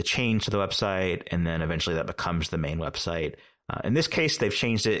of the change to the website, and then eventually that becomes the main website. In this case, they've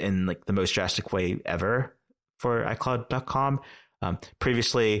changed it in, like, the most drastic way ever for iCloud.com.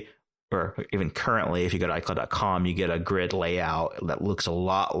 Previously, or even currently, if you go to iCloud.com, you get a grid layout that looks a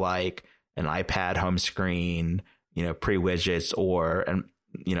lot like an iPad home screen, pre-widgets, and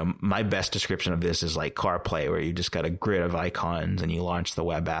my best description of this is like CarPlay, where you just got a grid of icons and you launch the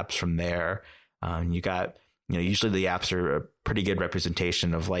web apps from there. You got, usually the apps are a pretty good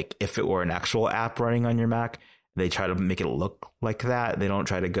representation of, like, if it were an actual app running on your Mac, they try to make it look like that. They don't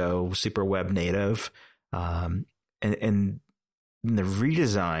try to go super web native. And the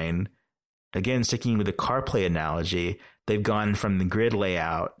redesign, again, sticking with the CarPlay analogy, they've gone from the grid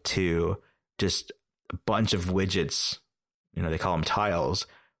layout to just a bunch of widgets, they call them tiles,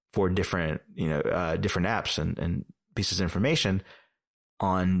 for different, different apps and pieces of information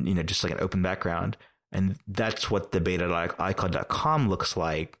on, just like an open background. And that's what the beta.iCloud.com looks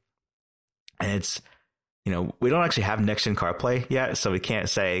like. And it's, we don't actually have next-gen CarPlay yet, so we can't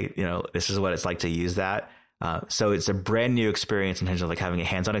say, this is what it's like to use that. So it's a brand new experience in terms of, like, having a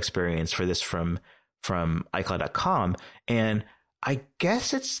hands-on experience for this from iCloud.com. And I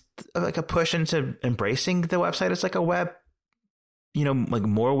guess it's like a push into embracing the website as like a web, like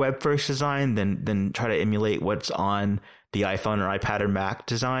more web first design than try to emulate what's on the iPhone or iPad or Mac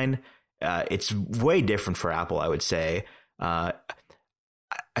design. It's way different for Apple, I would say. I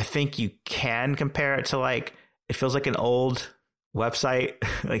think you can compare it to, like, it feels like an old website.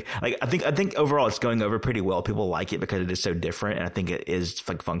 like I think overall it's going over pretty well. People like it because it is so different, and I think it is,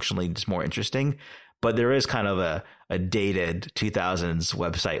 like, functionally just more interesting. But there is kind of a dated 2000s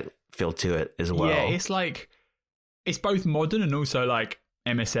website feel to it as well. Yeah, it's like, it's both modern and also like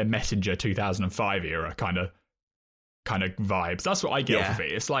MSN Messenger 2005 era kind of vibes. That's what I get off of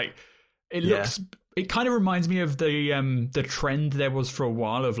it. It's like, it looks, it kind of reminds me of the trend there was for a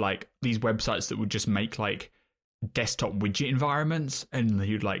while of, like, these websites that would just make, like, desktop widget environments, and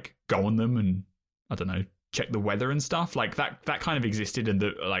you'd, like, go on them and, I don't know, check the weather and stuff. Like, that kind of existed in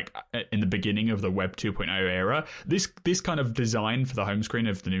the beginning of the Web 2.0 era. This kind of design for the home screen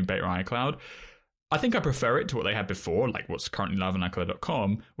of the new beta iCloud, I think I prefer it to what they had before, like what's currently live on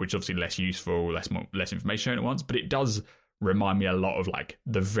iCloud.com, which is obviously less useful, less information at once, but it does remind me a lot of, like,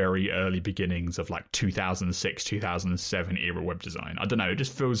 the very early beginnings of, like, 2006, 2007 era web design. I don't know, it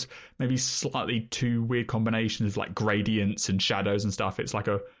just feels maybe slightly too weird combinations of, like, gradients and shadows and stuff. It's like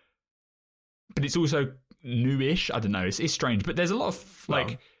but it's also newish. I don't know. It's strange, but there's a lot of,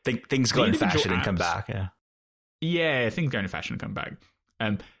 like, things go in fashion and come back. Yeah, things go in fashion and come back.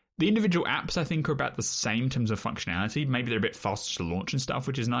 The individual apps, I think, are about the same in terms of functionality. Maybe they're a bit faster to launch and stuff,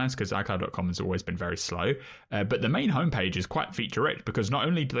 which is nice because iCloud.com has always been very slow. But the main homepage is quite feature-rich because not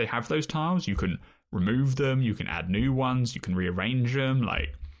only do they have those tiles, you can remove them, you can add new ones, you can rearrange them.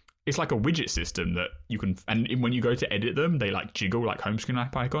 Like, it's like a widget system that you can, and when you go to edit them, they like jiggle like home screen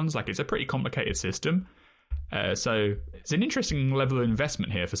app icons. Like, it's a pretty complicated system. So it's an interesting level of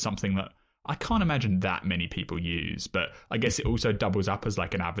investment here for something that I can't imagine that many people use. But I guess it also doubles up as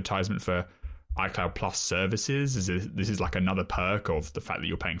like an advertisement for iCloud Plus services. This is like another perk of the fact that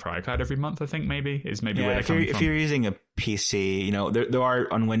you're paying for iCloud every month, I think where they're coming from. If you're using a PC, there are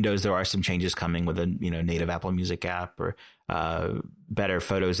on Windows, there are some changes coming with a native Apple Music app or better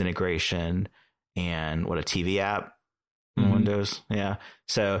Photos integration and a TV app on Windows. Yeah.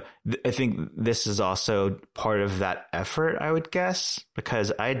 So I think this is also part of that effort, I would guess,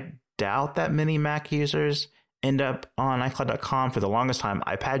 because I doubt that many Mac users end up on iCloud.com. For the longest time,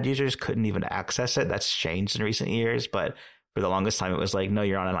 iPad users couldn't even access it. That's changed in recent years, but for the longest time, it was like, no,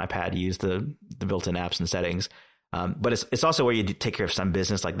 you're on an iPad, use the built-in apps and settings. But it's also where you take care of some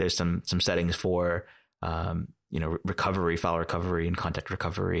business. Like there's some settings for recovery, file recovery, and contact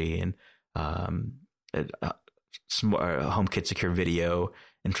recovery, and some HomeKit secure video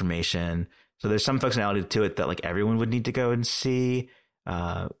information. So there's some functionality to it that like everyone would need to go and see.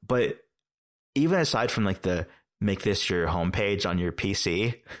 But even aside from like the make this your homepage on your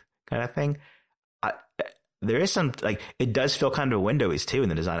PC kind of thing, there is some like it does feel kind of Windows too in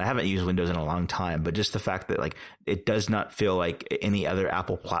the design. I haven't used Windows in a long time, but just the fact that like it does not feel like any other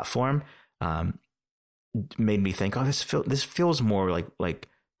Apple platform made me think, oh, this feels more like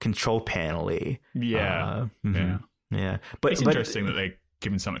control panel-y. Yeah, yeah. But it's interesting that they've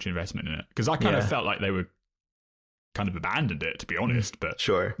given so much investment in it, because I kind of felt like they were kind of abandoned it, to be honest, but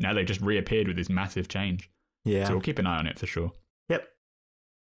sure, now they've just reappeared with this massive change. Yeah. So we'll keep an eye on it for sure. Yep.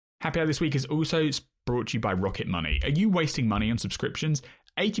 Happy Hour this week is also brought to you by Rocket Money. Are you wasting money on subscriptions?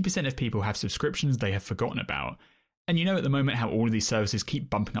 80% of people have subscriptions they have forgotten about. And you know at the moment how all of these services keep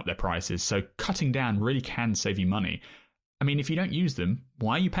bumping up their prices, so cutting down really can save you money. I mean, if you don't use them,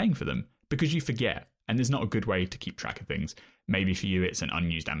 why are you paying for them? Because you forget, and there's not a good way to keep track of things. Maybe for you it's an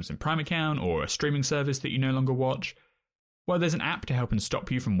unused Amazon Prime account or a streaming service that you no longer watch. Well, there's an app to help and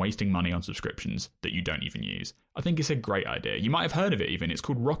stop you from wasting money on subscriptions that you don't even use. I think it's a great idea. You might have heard of it even. It's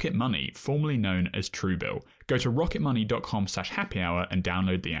called Rocket Money, formerly known as Truebill. Go to rocketmoney.com/happyhour and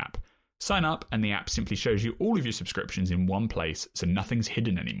download the app. Sign up and the app simply shows you all of your subscriptions in one place, so nothing's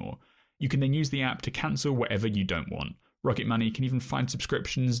hidden anymore. You can then use the app to cancel whatever you don't want. Rocket Money can even find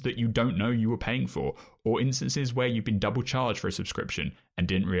subscriptions that you don't know you were paying for, or instances where you've been double charged for a subscription and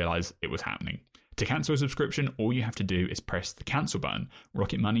didn't realize it was happening. To cancel a subscription, all you have to do is press the cancel button.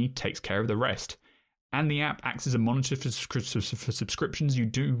 Rocket Money takes care of the rest. And the app acts as a monitor for subscriptions you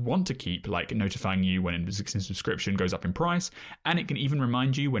do want to keep, like notifying you when an existing subscription goes up in price, and it can even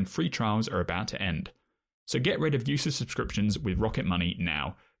remind you when free trials are about to end. So get rid of useless subscriptions with Rocket Money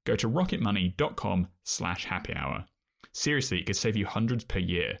now. Go to rocketmoney.com/happyhour. Seriously, it could save you hundreds per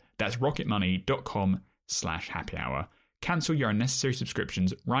year. That's rocketmoney.com/happyhour. Cancel your unnecessary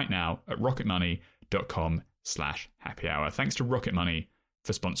subscriptions right now at rocketmoney.com/happyhour. Thanks to Rocket Money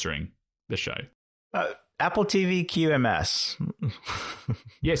for sponsoring the show. Apple TV QMS.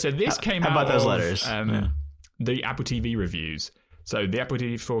 Yeah, so this came out out about those of letters? The Apple TV reviews. So the Apple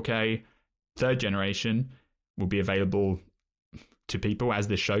TV 4K 3rd generation will be available to people as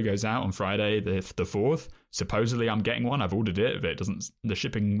this show goes out on Friday the 4th. Supposedly I'm getting one. I've ordered it, but the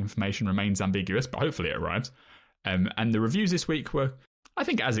shipping information remains ambiguous, but hopefully it arrives. And the reviews this week were, I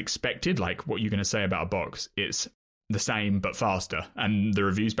think, as expected. Like, what you're going to say about a box, it's the same but faster. And the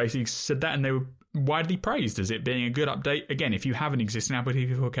reviews basically said that, and they were widely praised as it being a good update. Again, if you have an existing Apple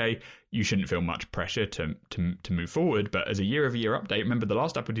TV 4K, you shouldn't feel much pressure to move forward. But as a year-over-year update, remember the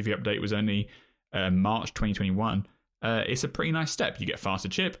last Apple TV update was only March 2021. It's a pretty nice step. You get faster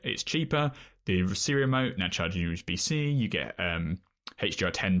chip, it's cheaper. The Siri remote now charges USB-C. You get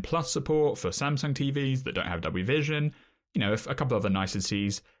HDR10 Plus support for Samsung TVs that don't have Dolby Vision. You know, a couple of other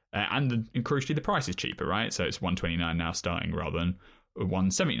niceties. And crucially, the price is cheaper, right? So it's $129 now starting rather than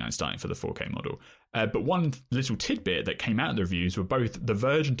 $179 starting for the 4K model. But one little tidbit that came out of the reviews were both The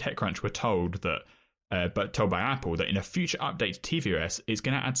Verge and TechCrunch were told that, told by Apple, that in a future update to tvOS, it's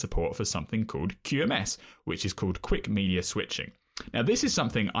going to add support for something called QMS, which is called Quick Media Switching. Now, this is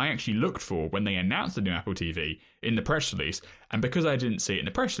something I actually looked for when they announced the new Apple TV in the press release, and because I didn't see it in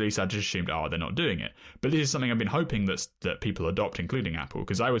the press release, I just assumed, they're not doing it. But this is something I've been hoping that people adopt, including Apple,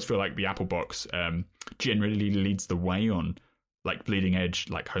 because I always feel like the Apple box generally leads the way on like bleeding edge,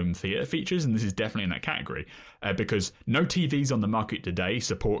 like home theater features, and this is definitely in that category, because no TVs on the market today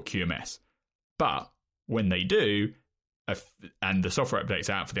support QMS. But when they do, and the software update's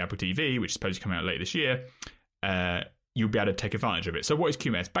out for the Apple TV, which is supposed to come out later this year, you'll be able to take advantage of it. So what is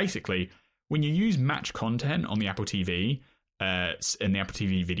QMS? Basically, when you use match content on the Apple TV, in the Apple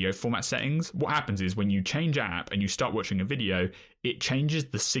TV video format settings, what happens is when you change app and you start watching a video, it changes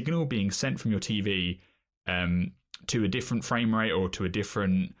the signal being sent from your TV to a different frame rate or to a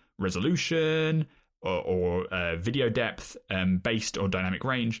different resolution or video depth based or dynamic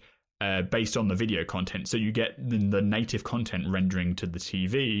range based on the video content. So you get the native content rendering to the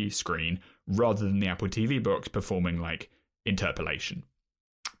TV screen rather than the Apple TV box performing like interpolation.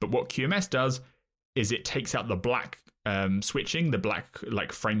 But what QMS does is it takes out the black switching, the black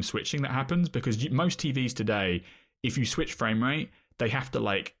like frame switching that happens, because most TVs today, if you switch frame rate, they have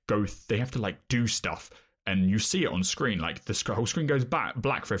to do stuff, and you see it on screen. Like the whole screen goes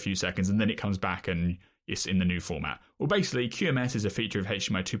black for a few seconds, and then it comes back and it's in the new format. Well, basically, QMS is a feature of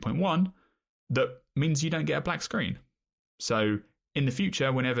HDMI 2.1 that means you don't get a black screen. So in the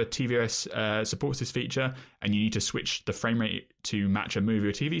future, whenever tvOS supports this feature and you need to switch the frame rate to match a movie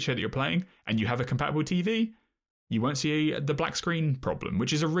or TV show that you're playing, and you have a compatible TV, you won't see the black screen problem,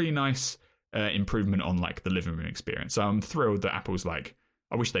 which is a really nice improvement on like the living room experience. So I'm thrilled that Apple's like,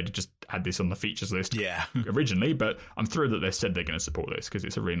 I wish they'd just had this on the features list originally, but I'm thrilled that they said they're going to support this because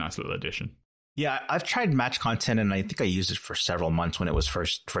it's a really nice little addition. Yeah, I've tried match content, and I think I used it for several months when it was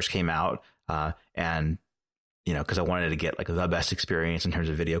first came out, and you know, because I wanted to get like the best experience in terms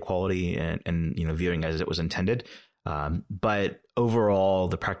of video quality and you know, viewing as it was intended. But overall,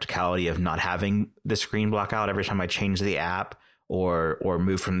 the practicality of not having the screen blackout every time I change the app or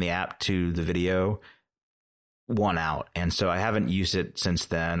move from the app to the video won out. And so I haven't used it since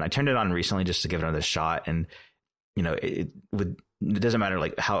then. I turned it on recently just to give it another shot. And, you know, it doesn't matter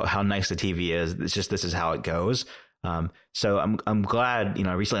like how nice the TV is. It's just, this is how it goes. So I'm glad, you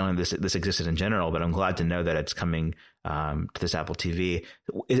know, recently only this existed in general, but I'm glad to know that it's coming, to this Apple TV.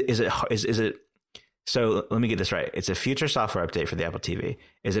 Is it, so let me get this right. It's a future software update for the Apple TV.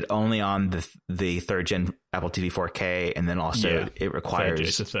 Is it only on the third gen Apple TV 4K, and then also it requires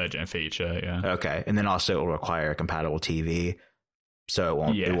it's a third gen feature? Yeah. Okay, and then also it will require a compatible TV, so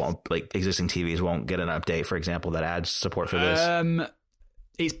it won't like existing TVs won't get an update, for example, that adds support for this.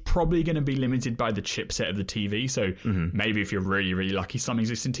 It's probably going to be limited by the chipset of the TV. So maybe if you're really, really lucky, some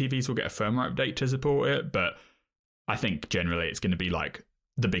existing TVs will get a firmware update to support it. But I think generally it's going to be like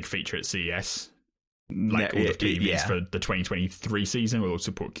the big feature at CES. Like all the TVs for the 2023 season will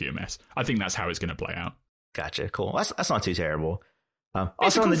support QMS. I think that's how it's going to play out. Gotcha. Cool. That's not too terrible.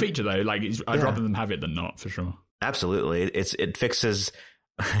 It's a cool feature though. Like I'd rather them have it than not, for sure. Absolutely. It fixes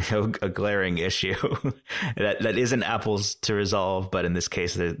a glaring issue that isn't Apple's to resolve, but in this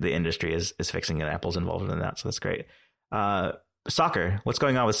case, the industry is fixing it. Apple's involved in that, so that's great. Soccer. What's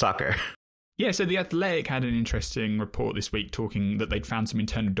going on with soccer? Yeah, so The Athletic had an interesting report this week talking that they'd found some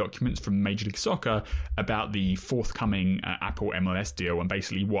internal documents from Major League Soccer about the forthcoming Apple MLS deal and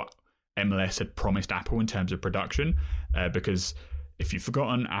basically what MLS had promised Apple in terms of production. Because if you've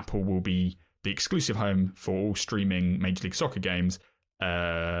forgotten, Apple will be the exclusive home for all streaming Major League Soccer games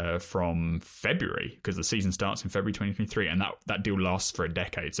from February, because the season starts in February 2023, and that deal lasts for a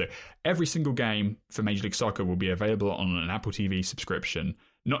decade. So every single game for Major League Soccer will be available on an Apple TV subscription.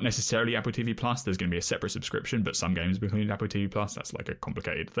 Not necessarily Apple TV Plus. There's going to be a separate subscription, but some games will include Apple TV Plus. That's like a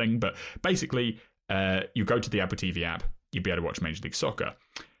complicated thing. But basically, you go to the Apple TV app, you'll be able to watch Major League Soccer.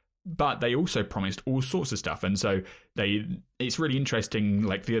 But they also promised all sorts of stuff. And so it's really interesting.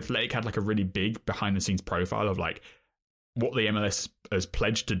 Like The Athletic had like a really big behind the scenes profile of like what the MLS has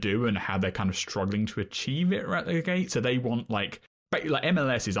pledged to do and how they're kind of struggling to achieve it right at the gate. So they want like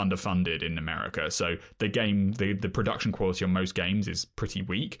MLS is underfunded in America, so the production quality on most games is pretty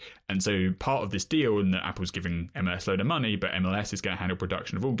weak, and so part of this deal, and that Apple's giving MLS a load of money, but MLS is going to handle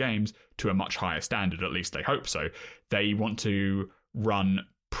production of all games to a much higher standard, at least they hope so. They want to run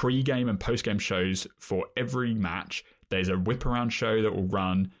pre-game and post-game shows for every match. There's a whip-around show that will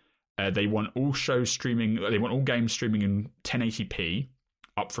run. They want all games streaming in 1080p,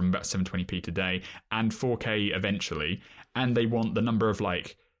 up from about 720p today, and 4K eventually. And they want the number of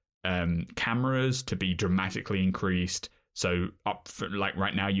like cameras to be dramatically increased. So up for, like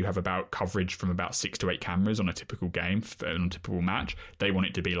right now, you have about coverage from about 6 to 8 cameras on a typical game, on a typical match. They want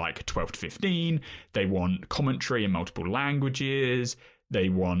it to be like 12 to 15. They want commentary in multiple languages. They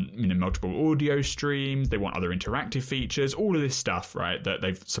want multiple audio streams. They want other interactive features. All of this stuff, right, that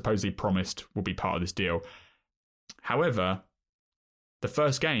they've supposedly promised will be part of this deal. However, the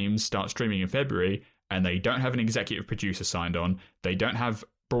first games start streaming in February, and they don't have an executive producer signed on. They don't have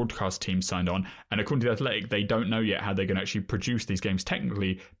broadcast teams signed on. And according to The Athletic, they don't know yet how they're going to actually produce these games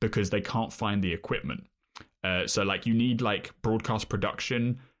technically because they can't find the equipment. So like you need like broadcast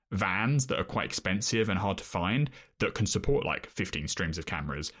production vans that are quite expensive and hard to find that can support like 15 streams of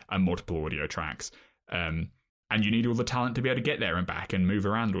cameras and multiple audio tracks. And you need all the talent to be able to get there and back and move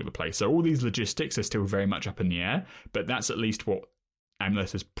around all the place. So all these logistics are still very much up in the air, but that's at least what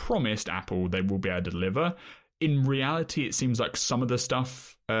MLS has promised Apple they will be able to deliver. In reality, it seems like some of the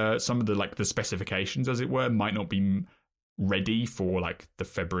stuff, some of the like the specifications, as it were, might not be ready for like the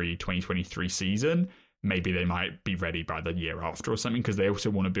February 2023 season. Maybe they might be ready by the year after or something, because they also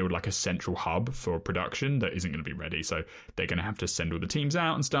want to build like a central hub for production that isn't going to be ready. So they're going to have to send all the teams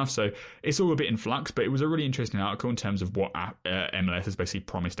out and stuff. So it's all a bit in flux, but it was a really interesting article in terms of what MLS has basically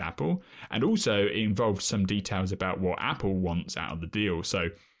promised Apple. And also it involved some details about what Apple wants out of the deal. So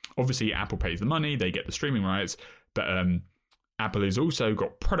obviously Apple pays the money, they get the streaming rights, but Apple has also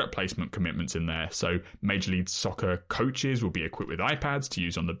got product placement commitments in there. So Major League Soccer coaches will be equipped with iPads to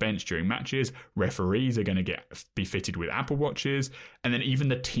use on the bench during matches. Referees are going to be fitted with Apple Watches. And then even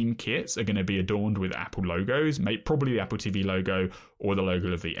the team kits are going to be adorned with Apple logos, probably the Apple TV logo or the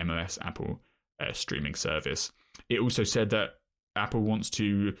logo of the MLS Apple streaming service. It also said that Apple wants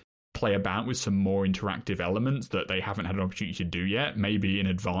to play about with some more interactive elements that they haven't had an opportunity to do yet, maybe in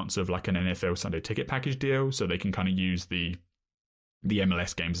advance of like an NFL Sunday ticket package deal, so they can kind of use the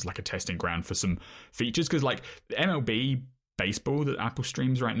MLS games as like a testing ground for some features, because like the MLB baseball that Apple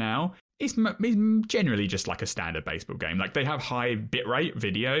streams right now is generally just like a standard baseball game. Like they have high bitrate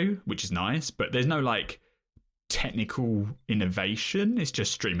video, which is nice, but there's no like technical innovation. It's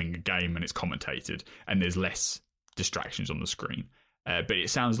just streaming a game and it's commentated and there's less distractions on the screen. But it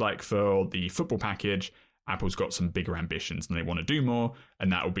sounds like for the football package, Apple's got some bigger ambitions and they want to do more,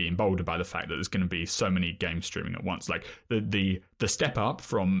 and that will be emboldened by the fact that there's going to be so many games streaming at once. Like the step up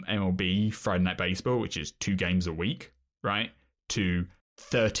from MLB Friday Night Baseball, which is 2 games a week, right, to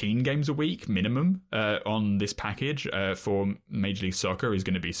 13 games a week minimum on this package for Major League Soccer is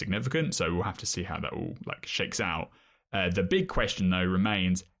going to be significant. So we'll have to see how that all like shakes out. The big question though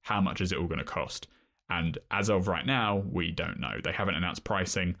remains, how much is it all going to cost? And as of right now, we don't know. They haven't announced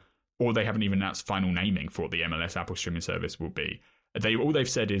pricing, or they haven't even announced final naming for what the MLS Apple streaming service will be. All they've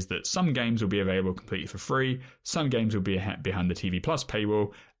said is that some games will be available completely for free, some games will be behind the TV Plus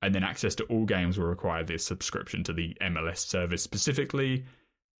paywall, and then access to all games will require this subscription to the MLS service specifically,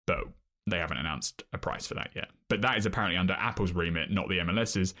 but they haven't announced a price for that yet. But that is apparently under Apple's remit, not the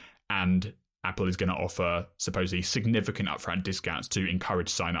MLS's, and Apple is going to offer supposedly significant upfront discounts to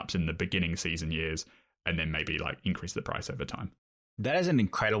encourage signups in the beginning season years, and then maybe like increase the price over time. That is an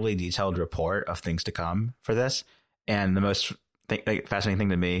incredibly detailed report of things to come for this. And the most fascinating thing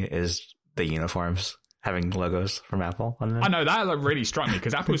to me is the uniforms having logos from Apple on them. I know, that really struck me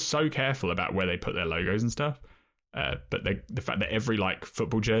because Apple is so careful about where they put their logos and stuff. But the fact that every like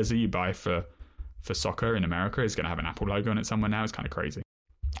football jersey you buy for soccer in America is going to have an Apple logo on it somewhere now is kind of crazy.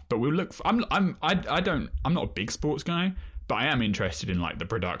 But we'll look. I'm not a big sports guy, but I am interested in like the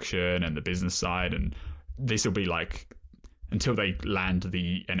production and the business side, and this will be like, until they land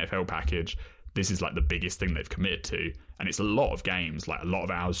the NFL package, this is like the biggest thing they've committed to, and it's a lot of games, like a lot of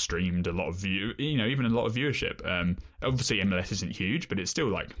hours streamed, a lot of even a lot of viewership. Obviously MLS isn't huge, but it's still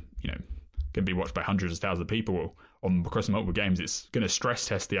like going to be watched by hundreds of thousands of people across multiple games. It's going to stress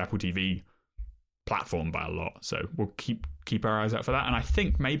test the Apple TV platform by a lot, so we'll keep our eyes out for that. And I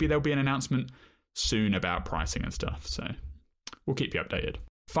think maybe there'll be an announcement soon about pricing and stuff, so we'll keep you updated.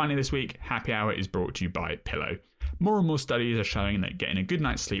 Finally this week, Happy Hour is brought to you by Pillow. More and more studies are showing that getting a good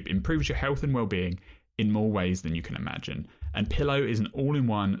night's sleep improves your health and well-being in more ways than you can imagine. And Pillow is an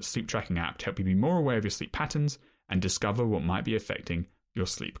all-in-one sleep tracking app to help you be more aware of your sleep patterns and discover what might be affecting your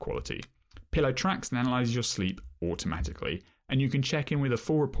sleep quality. Pillow tracks and analyzes your sleep automatically, and you can check in with a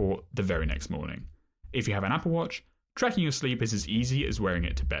full report the very next morning. If you have an Apple Watch, tracking your sleep is as easy as wearing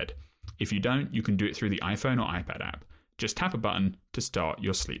it to bed. If you don't, you can do it through the iPhone or iPad app. Just tap a button to start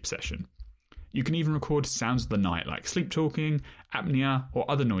your sleep session. You can even record sounds of the night like sleep talking, apnea, or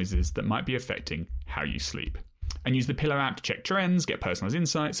other noises that might be affecting how you sleep. And use the Pillow app to check trends, get personalized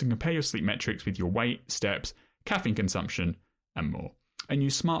insights, and compare your sleep metrics with your weight, steps, caffeine consumption, and more. And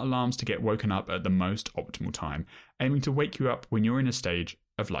use smart alarms to get woken up at the most optimal time, aiming to wake you up when you're in a stage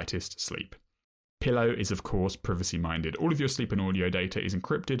of lightest sleep. Pillow is, of course, privacy-minded. All of your sleep and audio data is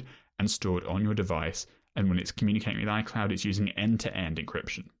encrypted and stored on your device, and when it's communicating with iCloud, it's using end-to-end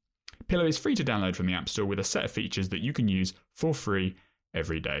encryption. Pillow is free to download from the App Store with a set of features that you can use for free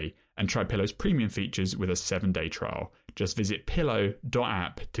every day. And try Pillow's premium features with a 7-day trial. Just visit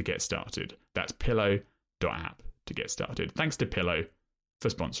pillow.app to get started. That's pillow.app to get started. Thanks to Pillow for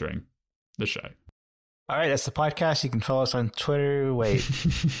sponsoring the show. All right, that's the podcast. You can follow us on Twitter. Wait.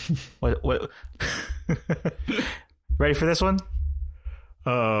 What? Ready for this one?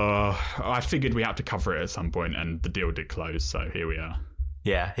 I figured we had to cover it at some point, and the deal did close, so here we are.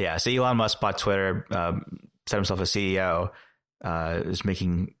 Yeah. So Elon Musk bought Twitter, set himself as CEO, is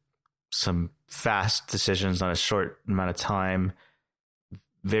making some fast decisions on a short amount of time.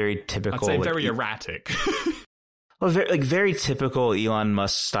 Very typical. I'd say very erratic. Well, very typical Elon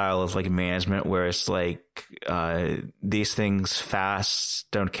Musk style of like management, where it's like these things fast,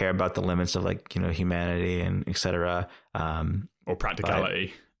 don't care about the limits of like, humanity and etc. Or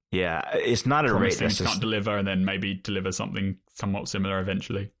practicality. Yeah, it's not a race. rate. Things can't deliver, and then maybe deliver something somewhat similar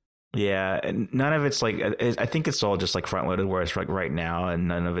eventually. Yeah, and none of it's like, I think it's all just like front loaded where it's like right now, and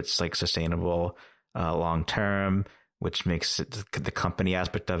none of it's like sustainable long term, which makes the company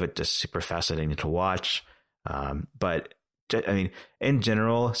aspect of it just super fascinating to watch. But I mean, in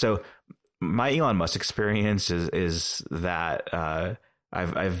general, so my Elon Musk experience is that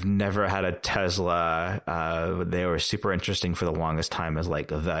I've never had a Tesla. They were super interesting for the longest time as like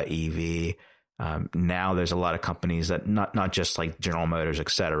the EV. Now there's a lot of companies that not just like General Motors, et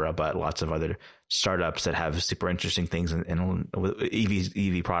cetera, but lots of other startups that have super interesting things in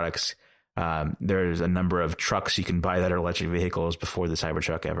EV products. There's a number of trucks you can buy that are electric vehicles before the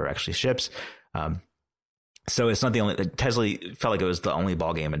Cybertruck ever actually ships. So it's not the only. Tesla felt like it was the only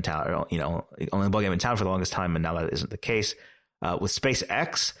ball game in town, only ball game in town for the longest time, and now that isn't the case. With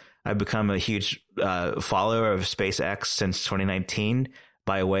SpaceX, I've become a huge follower of SpaceX since 2019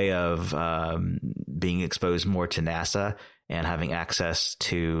 by way of being exposed more to NASA and having access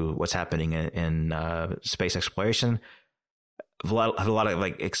to what's happening in space exploration. I have a lot of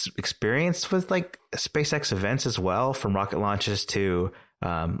like experience with like SpaceX events as well, from rocket launches to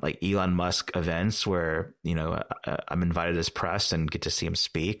like Elon Musk events where, I'm invited as press and get to see him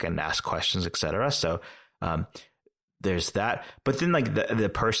speak and ask questions, etc. So there's that. But then like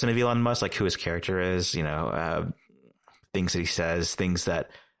the person of Elon Musk, like who his character is, things that he says, things that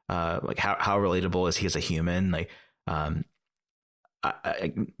like how relatable is he as a human? Like none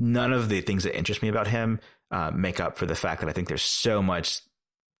of the things that interest me about him make up for the fact that I think there's so much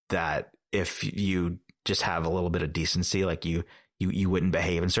that if you just have a little bit of decency, like you wouldn't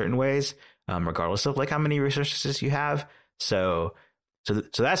behave in certain ways, regardless of like how many resources you have. So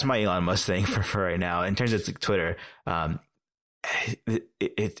that's my Elon Musk thing for right now. In terms of like Twitter,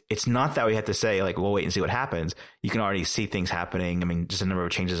 it's not that we have to say like, we'll wait and see what happens. You can already see things happening. I mean, just a number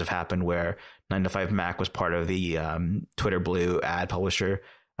of changes have happened where 9to5Mac was part of the Twitter Blue ad publisher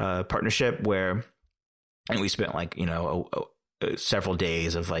partnership, and we spent like, several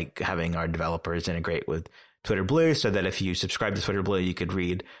days of like having our developers integrate with Twitter Blue so that if you subscribe to Twitter Blue, you could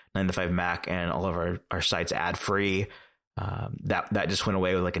read 9to5Mac and all of our sites ad free. That just went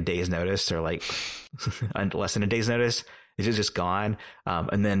away with like a day's notice, or like less than a day's notice. It's just gone.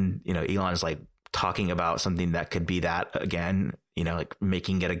 And then, Elon's like talking about something that could be that again, like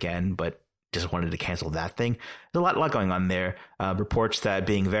making it again, but just wanted to cancel that thing. There's a lot going on there. Reports that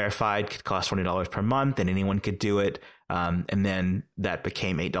being verified could cost $20 per month and anyone could do it. And then that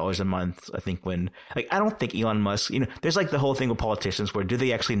became $8 a month. I think I don't think Elon Musk, there's like the whole thing with politicians where do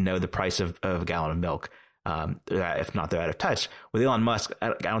they actually know the price of a gallon of milk? If not, they're out of touch. With Elon Musk,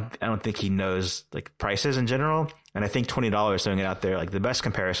 I don't think he knows like prices in general. And I think $20 throwing it out there, like the best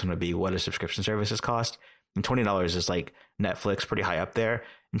comparison would be what do subscription services cost? And $20 is like Netflix, pretty high up there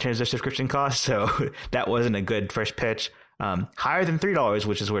in terms of subscription costs. So that wasn't a good first pitch. Higher than $3,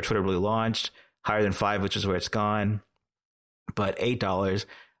 which is where Twitter Blue launched. Higher than $5, which is where it's gone. But $8,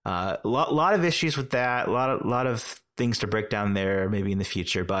 a lot of issues with that. A lot of things to break down there, maybe in the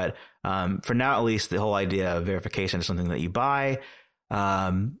future. But for now, at least, the whole idea of verification is something that you buy.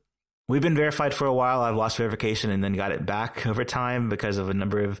 We've been verified for a while. I've lost verification and then got it back over time because of a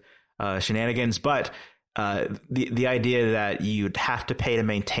number of shenanigans. But the idea that you'd have to pay to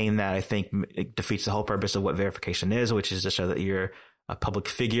maintain that, I think, it defeats the whole purpose of what verification is, which is to show that you're a public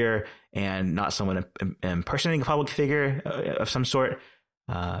figure and not someone impersonating a public figure of some sort.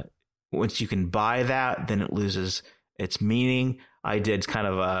 Once you can buy that, then it loses its meaning. I did kind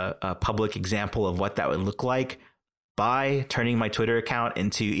of a public example of what that would look like by turning my Twitter account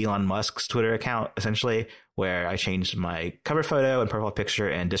into Elon Musk's Twitter account, essentially, where I changed my cover photo and profile picture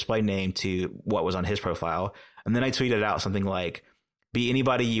and display name to what was on his profile. And then I tweeted out something like, be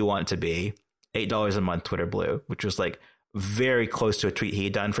anybody you want to be, $8 a month, Twitter Blue, which was like very close to a tweet he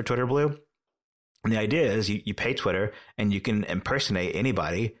had done for Twitter Blue. And the idea is you pay Twitter and you can impersonate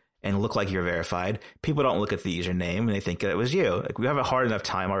anybody and look like you're verified. People don't look at the username and they think that it was you. Like, we have a hard enough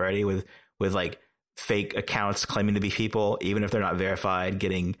time already with like fake accounts claiming to be people, even if they're not verified,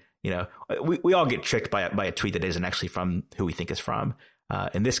 getting, we all get tricked by a tweet that isn't actually from who we think it's from.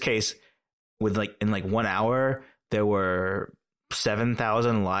 In this case, in 1 hour, there were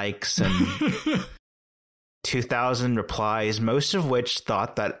 7,000 likes and 2,000 replies, most of which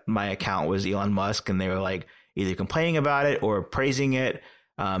thought that my account was Elon Musk, and they were like either complaining about it or praising it.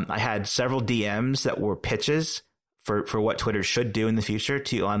 I had several DMs that were pitches for what Twitter should do in the future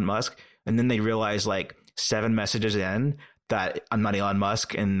to Elon Musk. And then they realized like 7 messages in that I'm not Elon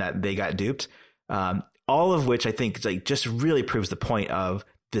Musk and that they got duped. All of which I think is like just really proves the point of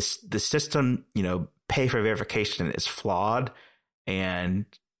the system, pay for verification is flawed. And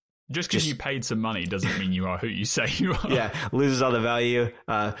just because you paid some money doesn't mean you are who you say you are. Yeah, loses all the value.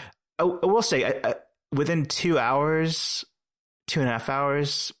 I will say, within 2 hours, 2.5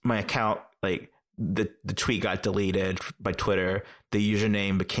 hours, my account, like the tweet got deleted by Twitter. The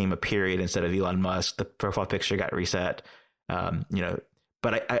username became a period instead of Elon Musk. The profile picture got reset. But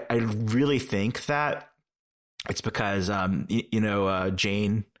I really think that it's because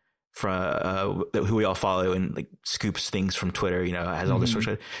Jane from who we all follow and like scoops things from Twitter, has all this sort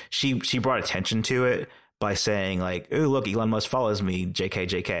of, she brought attention to it by saying like, oh, look, Elon Musk follows me,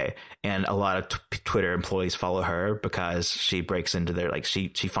 JK. And a lot of Twitter employees follow her because she breaks into their, like, she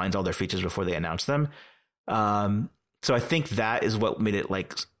finds all their features before they announce them. So I think that is what made it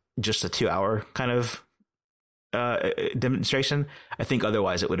like just a 2-hour kind of demonstration. I think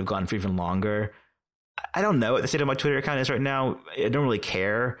otherwise it would have gone for even longer. I don't know what the state of my Twitter account is right now. I don't really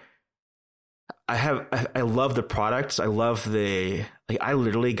care. I love the products. I love I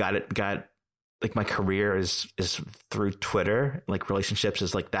literally got like my career is through Twitter. Like relationships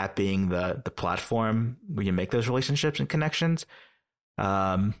is like that being the platform where you make those relationships and connections.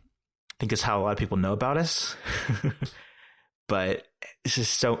 I think it's how a lot of people know about us. But it's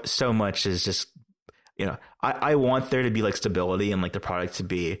just so much is just, I want there to be like stability and like the product to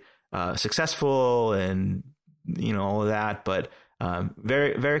be successful and, all of that. But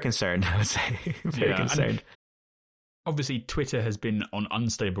very, very concerned, I would say. Very concerned. Obviously, Twitter has been on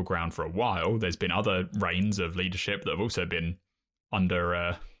unstable ground for a while. There's been other reigns of leadership that have also been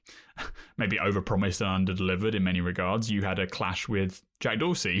under maybe overpromised and underdelivered in many regards. You had a clash with Jack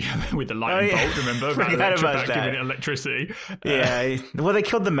Dorsey with the lightning bolt, remember? About giving it electricity. Yeah. Well, they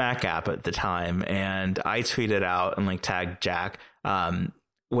killed the Mac app at the time, and I tweeted out and like tagged Jack.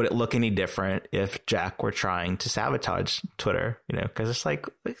 Would it look any different if Jack were trying to sabotage Twitter? Because it's like,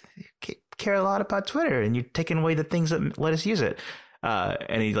 we care a lot about Twitter and you're taking away the things that let us use it.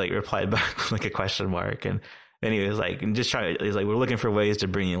 And he like replied back with like a question mark. And then he was like, and just trying, he's like, we're looking for ways to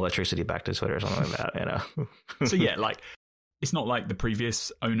bring electricity back to Twitter or something like that, So yeah, like, it's not like the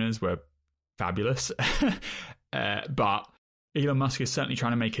previous owners were fabulous, but Elon Musk is certainly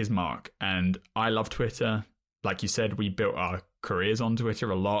trying to make his mark. And I love Twitter. Like you said, we built our careers on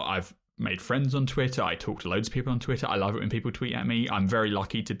Twitter a lot. I've made friends on Twitter. I talk to loads of people on Twitter. I love it when people tweet at me. I'm very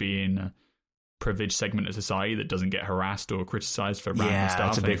lucky to be in a privileged segment of society that doesn't get harassed or criticized for random stuff.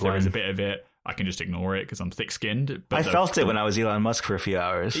 That's a big if there is a bit of it, I can just ignore it because I'm thick-skinned. But I felt it when I was Elon Musk for a few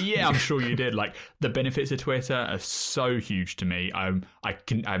hours. Yeah, I'm sure you did. Like, the benefits of Twitter are so huge to me. I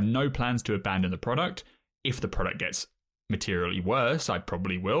have no plans to abandon the product. If the product gets materially worse, I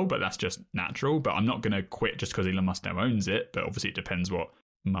probably will, but that's just natural. But I'm not going to quit just because Elon Musk now owns it. But obviously it depends what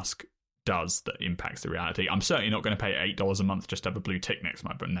Musk does that impacts the reality. I'm certainly not going to pay $8 a month just to have a blue tick next to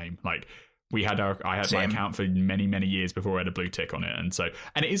my name. Like, I had my account for many, many years before I had a blue tick on it. And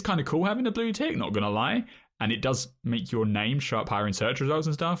it is kind of cool having a blue tick, not going to lie. And it does make your name show up higher in search results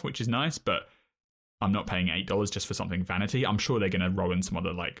and stuff, which is nice. But I'm not paying $8 just for something vanity. I'm sure they're going to roll in some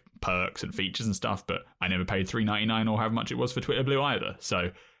other like perks and features and stuff, but I never paid $3.99 or however much it was for Twitter Blue either.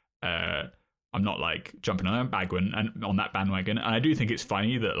 So I'm not like jumping on that bandwagon. And I do think it's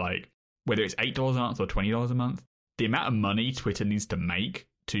funny that like whether it's $8 a month or $20 a month, the amount of money Twitter needs to make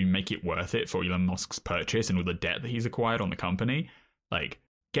it worth it for Elon Musk's purchase and all the debt that he's acquired on the company, like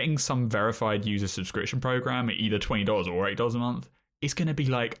getting some verified user subscription program at either $20 or $8 a month, it's going to be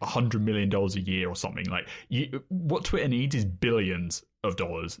like $100 million a year or something. Like what Twitter needs is billions of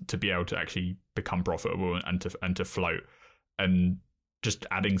dollars to be able to actually become profitable and to float. And just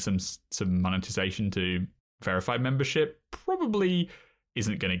adding some monetization to verified membership probably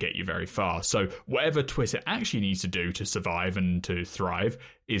isn't going to get you very far. So whatever Twitter actually needs to do to survive and to thrive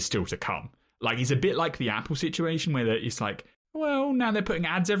is still to come. Like, it's a bit like the Apple situation where it's like, well, now they're putting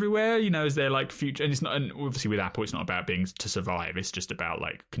ads everywhere, is there like future, and it's not, and obviously with Apple, it's not about being to survive. It's just about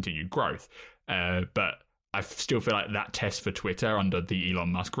like continued growth. But I still feel like that test for Twitter under the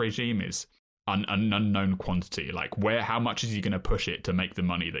Elon Musk regime is an unknown quantity. Like how much is he going to push it to make the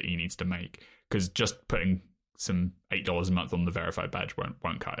money that he needs to make? Because just putting some $8 a month on the verified badge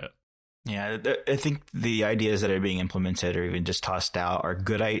won't cut it. Yeah, I think the ideas that are being implemented or even just tossed out are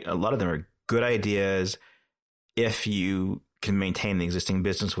good. A lot of them are good ideas if you can maintain the existing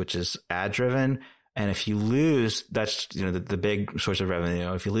business, which is ad driven. And if you lose, that's, you know, the big source of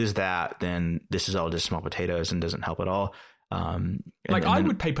revenue. If you lose that, then this is all just small potatoes and doesn't help at all. I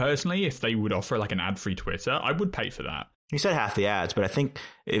would pay personally if they would offer like an ad-free Twitter. I would pay for that. You said half the ads, but I think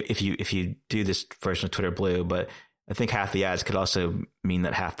if you do this version of Twitter Blue, but I think half the ads could also mean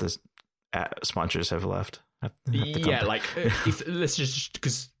that half the sponsors have left. Yeah, like let's just,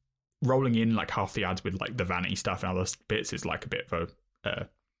 because rolling in like half the ads with like the vanity stuff and other bits is like a bit of a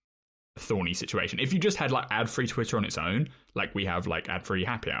thorny situation. If you just had like ad-free Twitter on its own, like we have like ad-free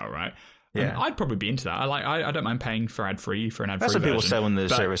happy hour, right? Yeah, I'd probably be into that. I don't mind paying for ad-free for an ad-free version. That's what people said when the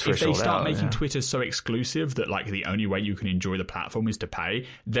service first rolled out. If they start making Twitter so exclusive that like the only way you can enjoy the platform is to pay,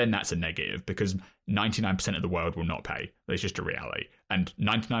 then that's a negative, because 99% of the world will not pay. It's just a reality. And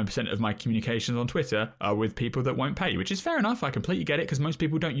 99% of my communications on Twitter are with people that won't pay, which is fair enough. I completely get it, because most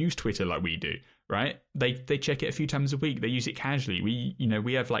people don't use Twitter like we do, right? They check it a few times a week. They use it casually.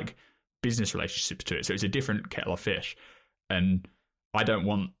 We have like business relationships to it, so it's a different kettle of fish. And I don't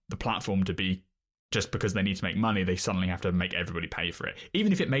want the platform to be, just because they need to make money, they suddenly have to make everybody pay for it.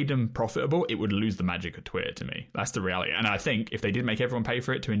 Even if it made them profitable, it would lose the magic of Twitter to me. That's the reality. And I think if they did make everyone pay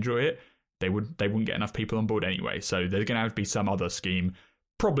for it to enjoy it, they wouldn't get enough people on board anyway. So there's going to have to be some other scheme,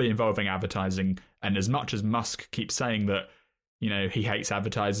 probably involving advertising. And as much as Musk keeps saying that, you know, he hates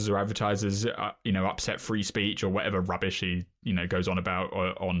advertisers, or advertisers, upset free speech or whatever rubbish he, goes on about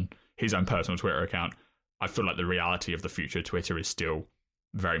on his own personal Twitter account, I feel like the reality of the future of Twitter is still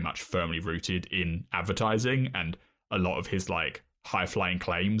very much firmly rooted in advertising, and a lot of his like high-flying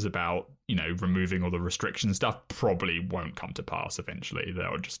claims about, removing all the restriction stuff probably won't come to pass eventually.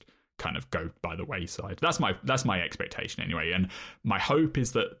 They'll just kind of go by the wayside. That's my expectation anyway. And my hope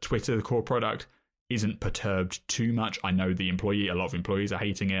is that Twitter, the core product, isn't perturbed too much. I know a lot of employees are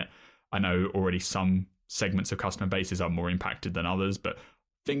hating it. I know already some segments of customer bases are more impacted than others, but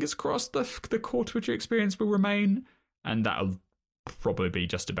fingers crossed the core Twitter experience will remain, and that'll probably be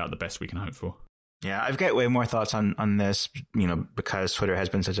just about the best we can hope for. Yeah, I've got way more thoughts on this, because Twitter has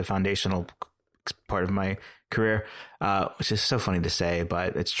been such a foundational part of my career, which is so funny to say,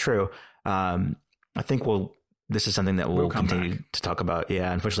 but it's true. I think this is something that we'll continue to talk about.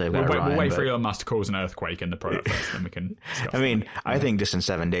 Yeah, unfortunately, we'll wait for Elon Musk to cause an earthquake in the product first, then we can discuss I think just in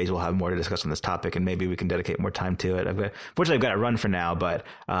 7 days we'll have more to discuss on this topic, and maybe we can dedicate more time to it. Fortunately, I've got to run for now, but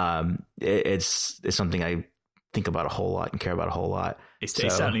it's something I think about a whole lot and care about a whole lot. It's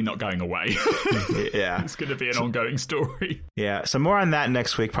certainly not going away. Yeah. It's going to be an ongoing story. Yeah, so more on that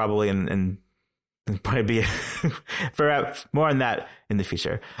next week probably, and probably be for more on that in the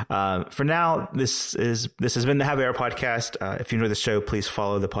future. For now, this has been the Happy Hour podcast. If you enjoy the show, please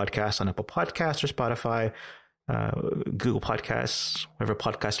follow the podcast on Apple Podcasts or Spotify, Google Podcasts, wherever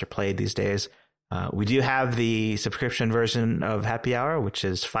podcasts are played these days. We do have the subscription version of Happy Hour, which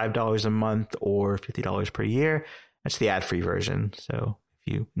is $5 a month or $50 per year. That's the ad-free version. So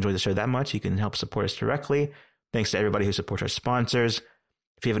if you enjoy the show that much, you can help support us directly. Thanks to everybody who supports our sponsors.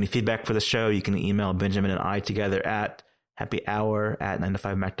 If you have any feedback for the show, you can email Benjamin and I together at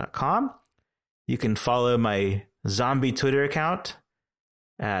happyhour@9to5mac.com. You can follow my zombie Twitter account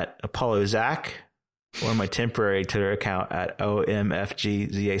at Apollo Zach, or my temporary Twitter account at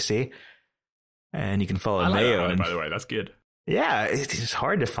OMFGZAC. And you can follow Mayo. By the way, that's good. Yeah, it's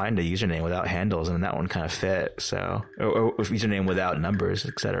hard to find a username without handles, and that one kind of fit. So, or username without numbers,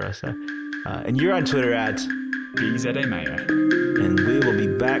 etc. So, and you're on Twitter at BZA Mayo. And we will be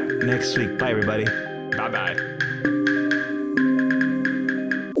back next week. Bye, everybody. Bye-bye.